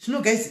kumvenge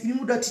zvino guys imi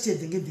muda kuti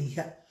tiite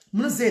ka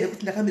munoziva here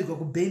kuti ndakamirirwa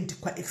kubend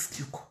kwa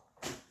XQ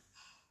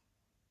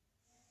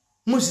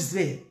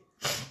mozviziva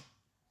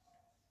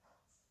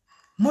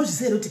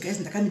here kuti guys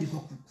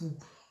ndakamirirwa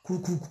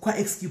kwa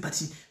XQ but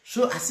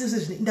so asi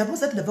zvino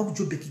ndambozati ndabva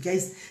kuJoburg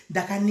guys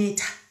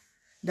ndakaneta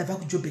ndabva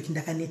kuJoburg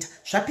ndakaneta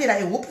zvapera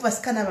I hope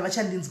vasikana ava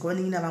vachandinzwa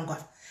vaningina vangu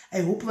ava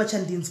I hope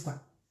vachandinzwa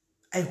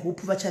I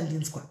hope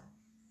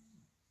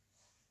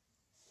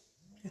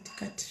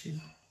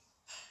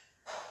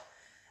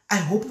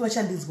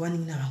vachandinzwa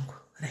vaningina vangu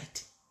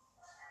right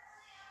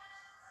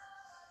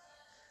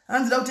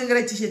anzida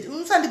kutengera t-shirt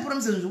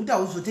unosandipromise zvinhu zvekuti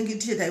hauzotenga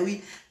t-shirt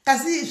aiwi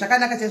kasi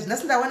zvakanaka chaizvo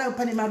nhasi ndawana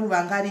pane maruva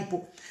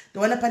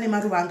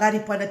anga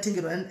aripo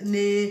andatengerwa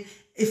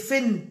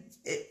neFN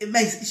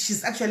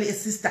she's actually a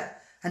sister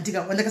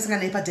andika wandakasangana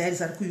naye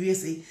padiaries ari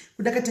kuUSA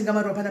kudakatenga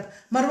maruva panapa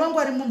maruva angu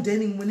ari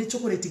mumdining mune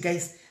chocolate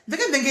guys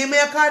mvenge ime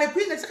yakare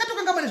kwina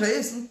takatokangama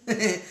nezvayesu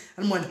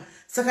anomona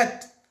saka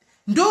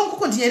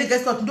ndonguko ndinyere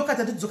guys kuti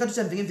ndokata tudzoka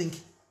tuchamvenge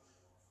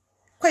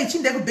kwai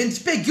chindai kubendi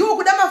chipegiwo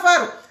kuda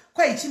mafaro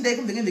kwai chindai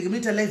kumvenge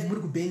munoita live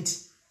muri kubendi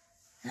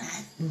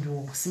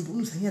ndo simba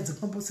unozanyadza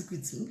kufamba usiku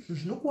idzi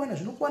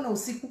zvinokuwana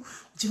usiku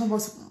uchifamba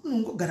usiku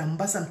unongogara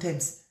mumba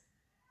sometimes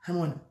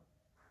hamona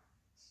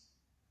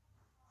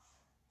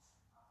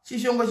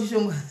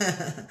chishongo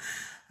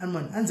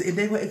hamona hanzi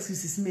endai kwa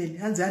SIS MELLY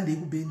hanzi handei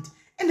kubendi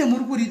ende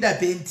muri kurida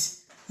bendi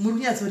muri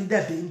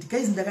kunyatsorida bendi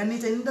guys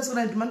ndakaneta ini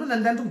ndasora ndi mandona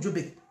ndandi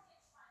kuJoburg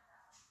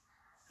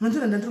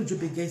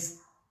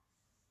guys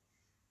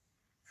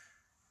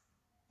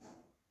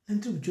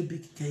ndiri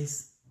kuJoburg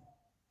guys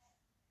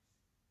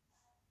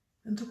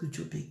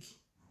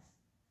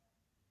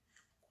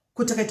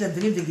ko takaita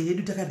mvenge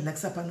yedu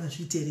takarelaxa pano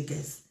azviitere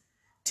guys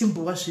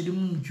timbova zviri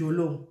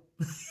mumujolo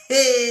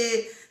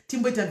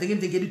timboita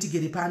mvenge yedu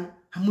tigere pano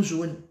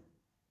hamuzvioni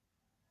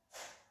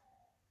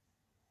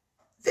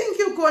thank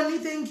you Connie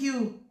thank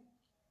you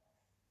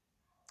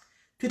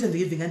toita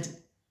mvenge andi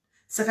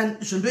saka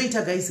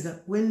zvondoita guys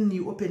when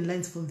you open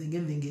lines from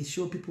mvenge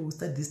show people will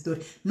start this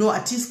story no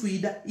atisi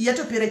kuida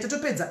yatopera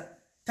itatopedza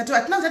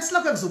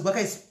tatisina kuya kuzogwa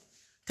kaisu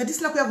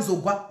tatisina kuya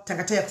kuzogwa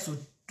tanga taya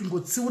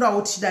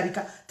kuzotungotsiurawo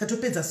tichidarika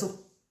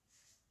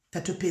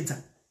tatopedza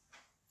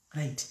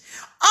right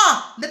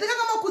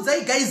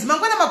ndandakangamakudzai guys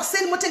mangwana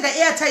makuseni motenga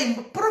airtime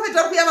profit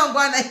vari kuya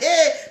mangwana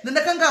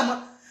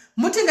ndandakangamwa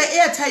motenga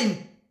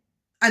airtime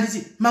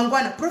anditi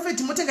mangwana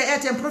profit motenga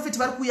airtime profit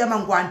vari kuya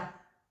mangwana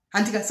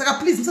handika saka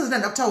please musazina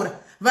ndakutaura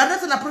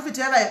varinatsana profit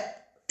yavaya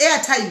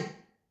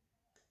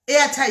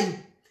airtime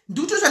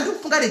ndikuti zvandiri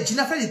kufunga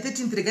Regina Friday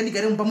 13th rega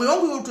ndigare mumba mwoyo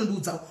wangu uri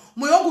kutondiudzawo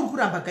mwoyo wangu uri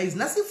kuramba guys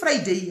nhasi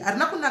Friday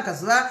harina kunaka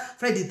zuva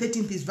Friday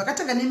 13th izvi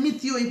vakatanga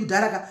nemyth iyoyi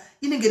kudharaka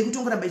inenge iri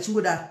kutongoramba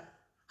ichingodaro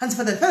hanzi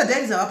father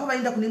diaries avapo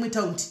vaenda kune imwe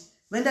taundi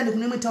vaenda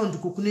nekune imwe taundi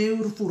kune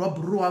rufu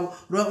rwabhuruu wavo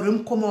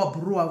rwemukoma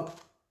wabhuruu wavo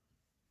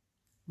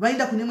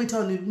vaenda kune imwe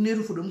taundi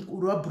nerufu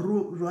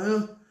rwabhuruu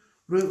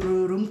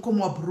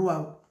rwemukoma wabhuruu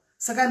wavo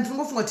saka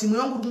ndinongofunga kuti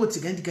mwoyo wangu uri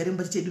kungotiga ndigare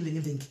mumba tichedu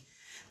mvenge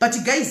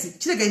but guys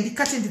chirega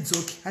ndikate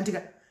ndidzoke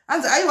handika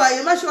hanzi aiwa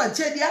yemashowa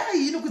chedi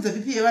inokudza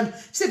pipi yevanhu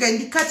chirega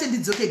ndikate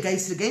ndidzoke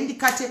guys regai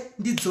ndikate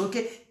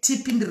ndidzoke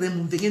tipindire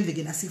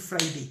mumvenge nhasi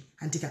Friday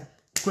handika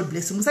God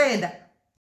bless musaenda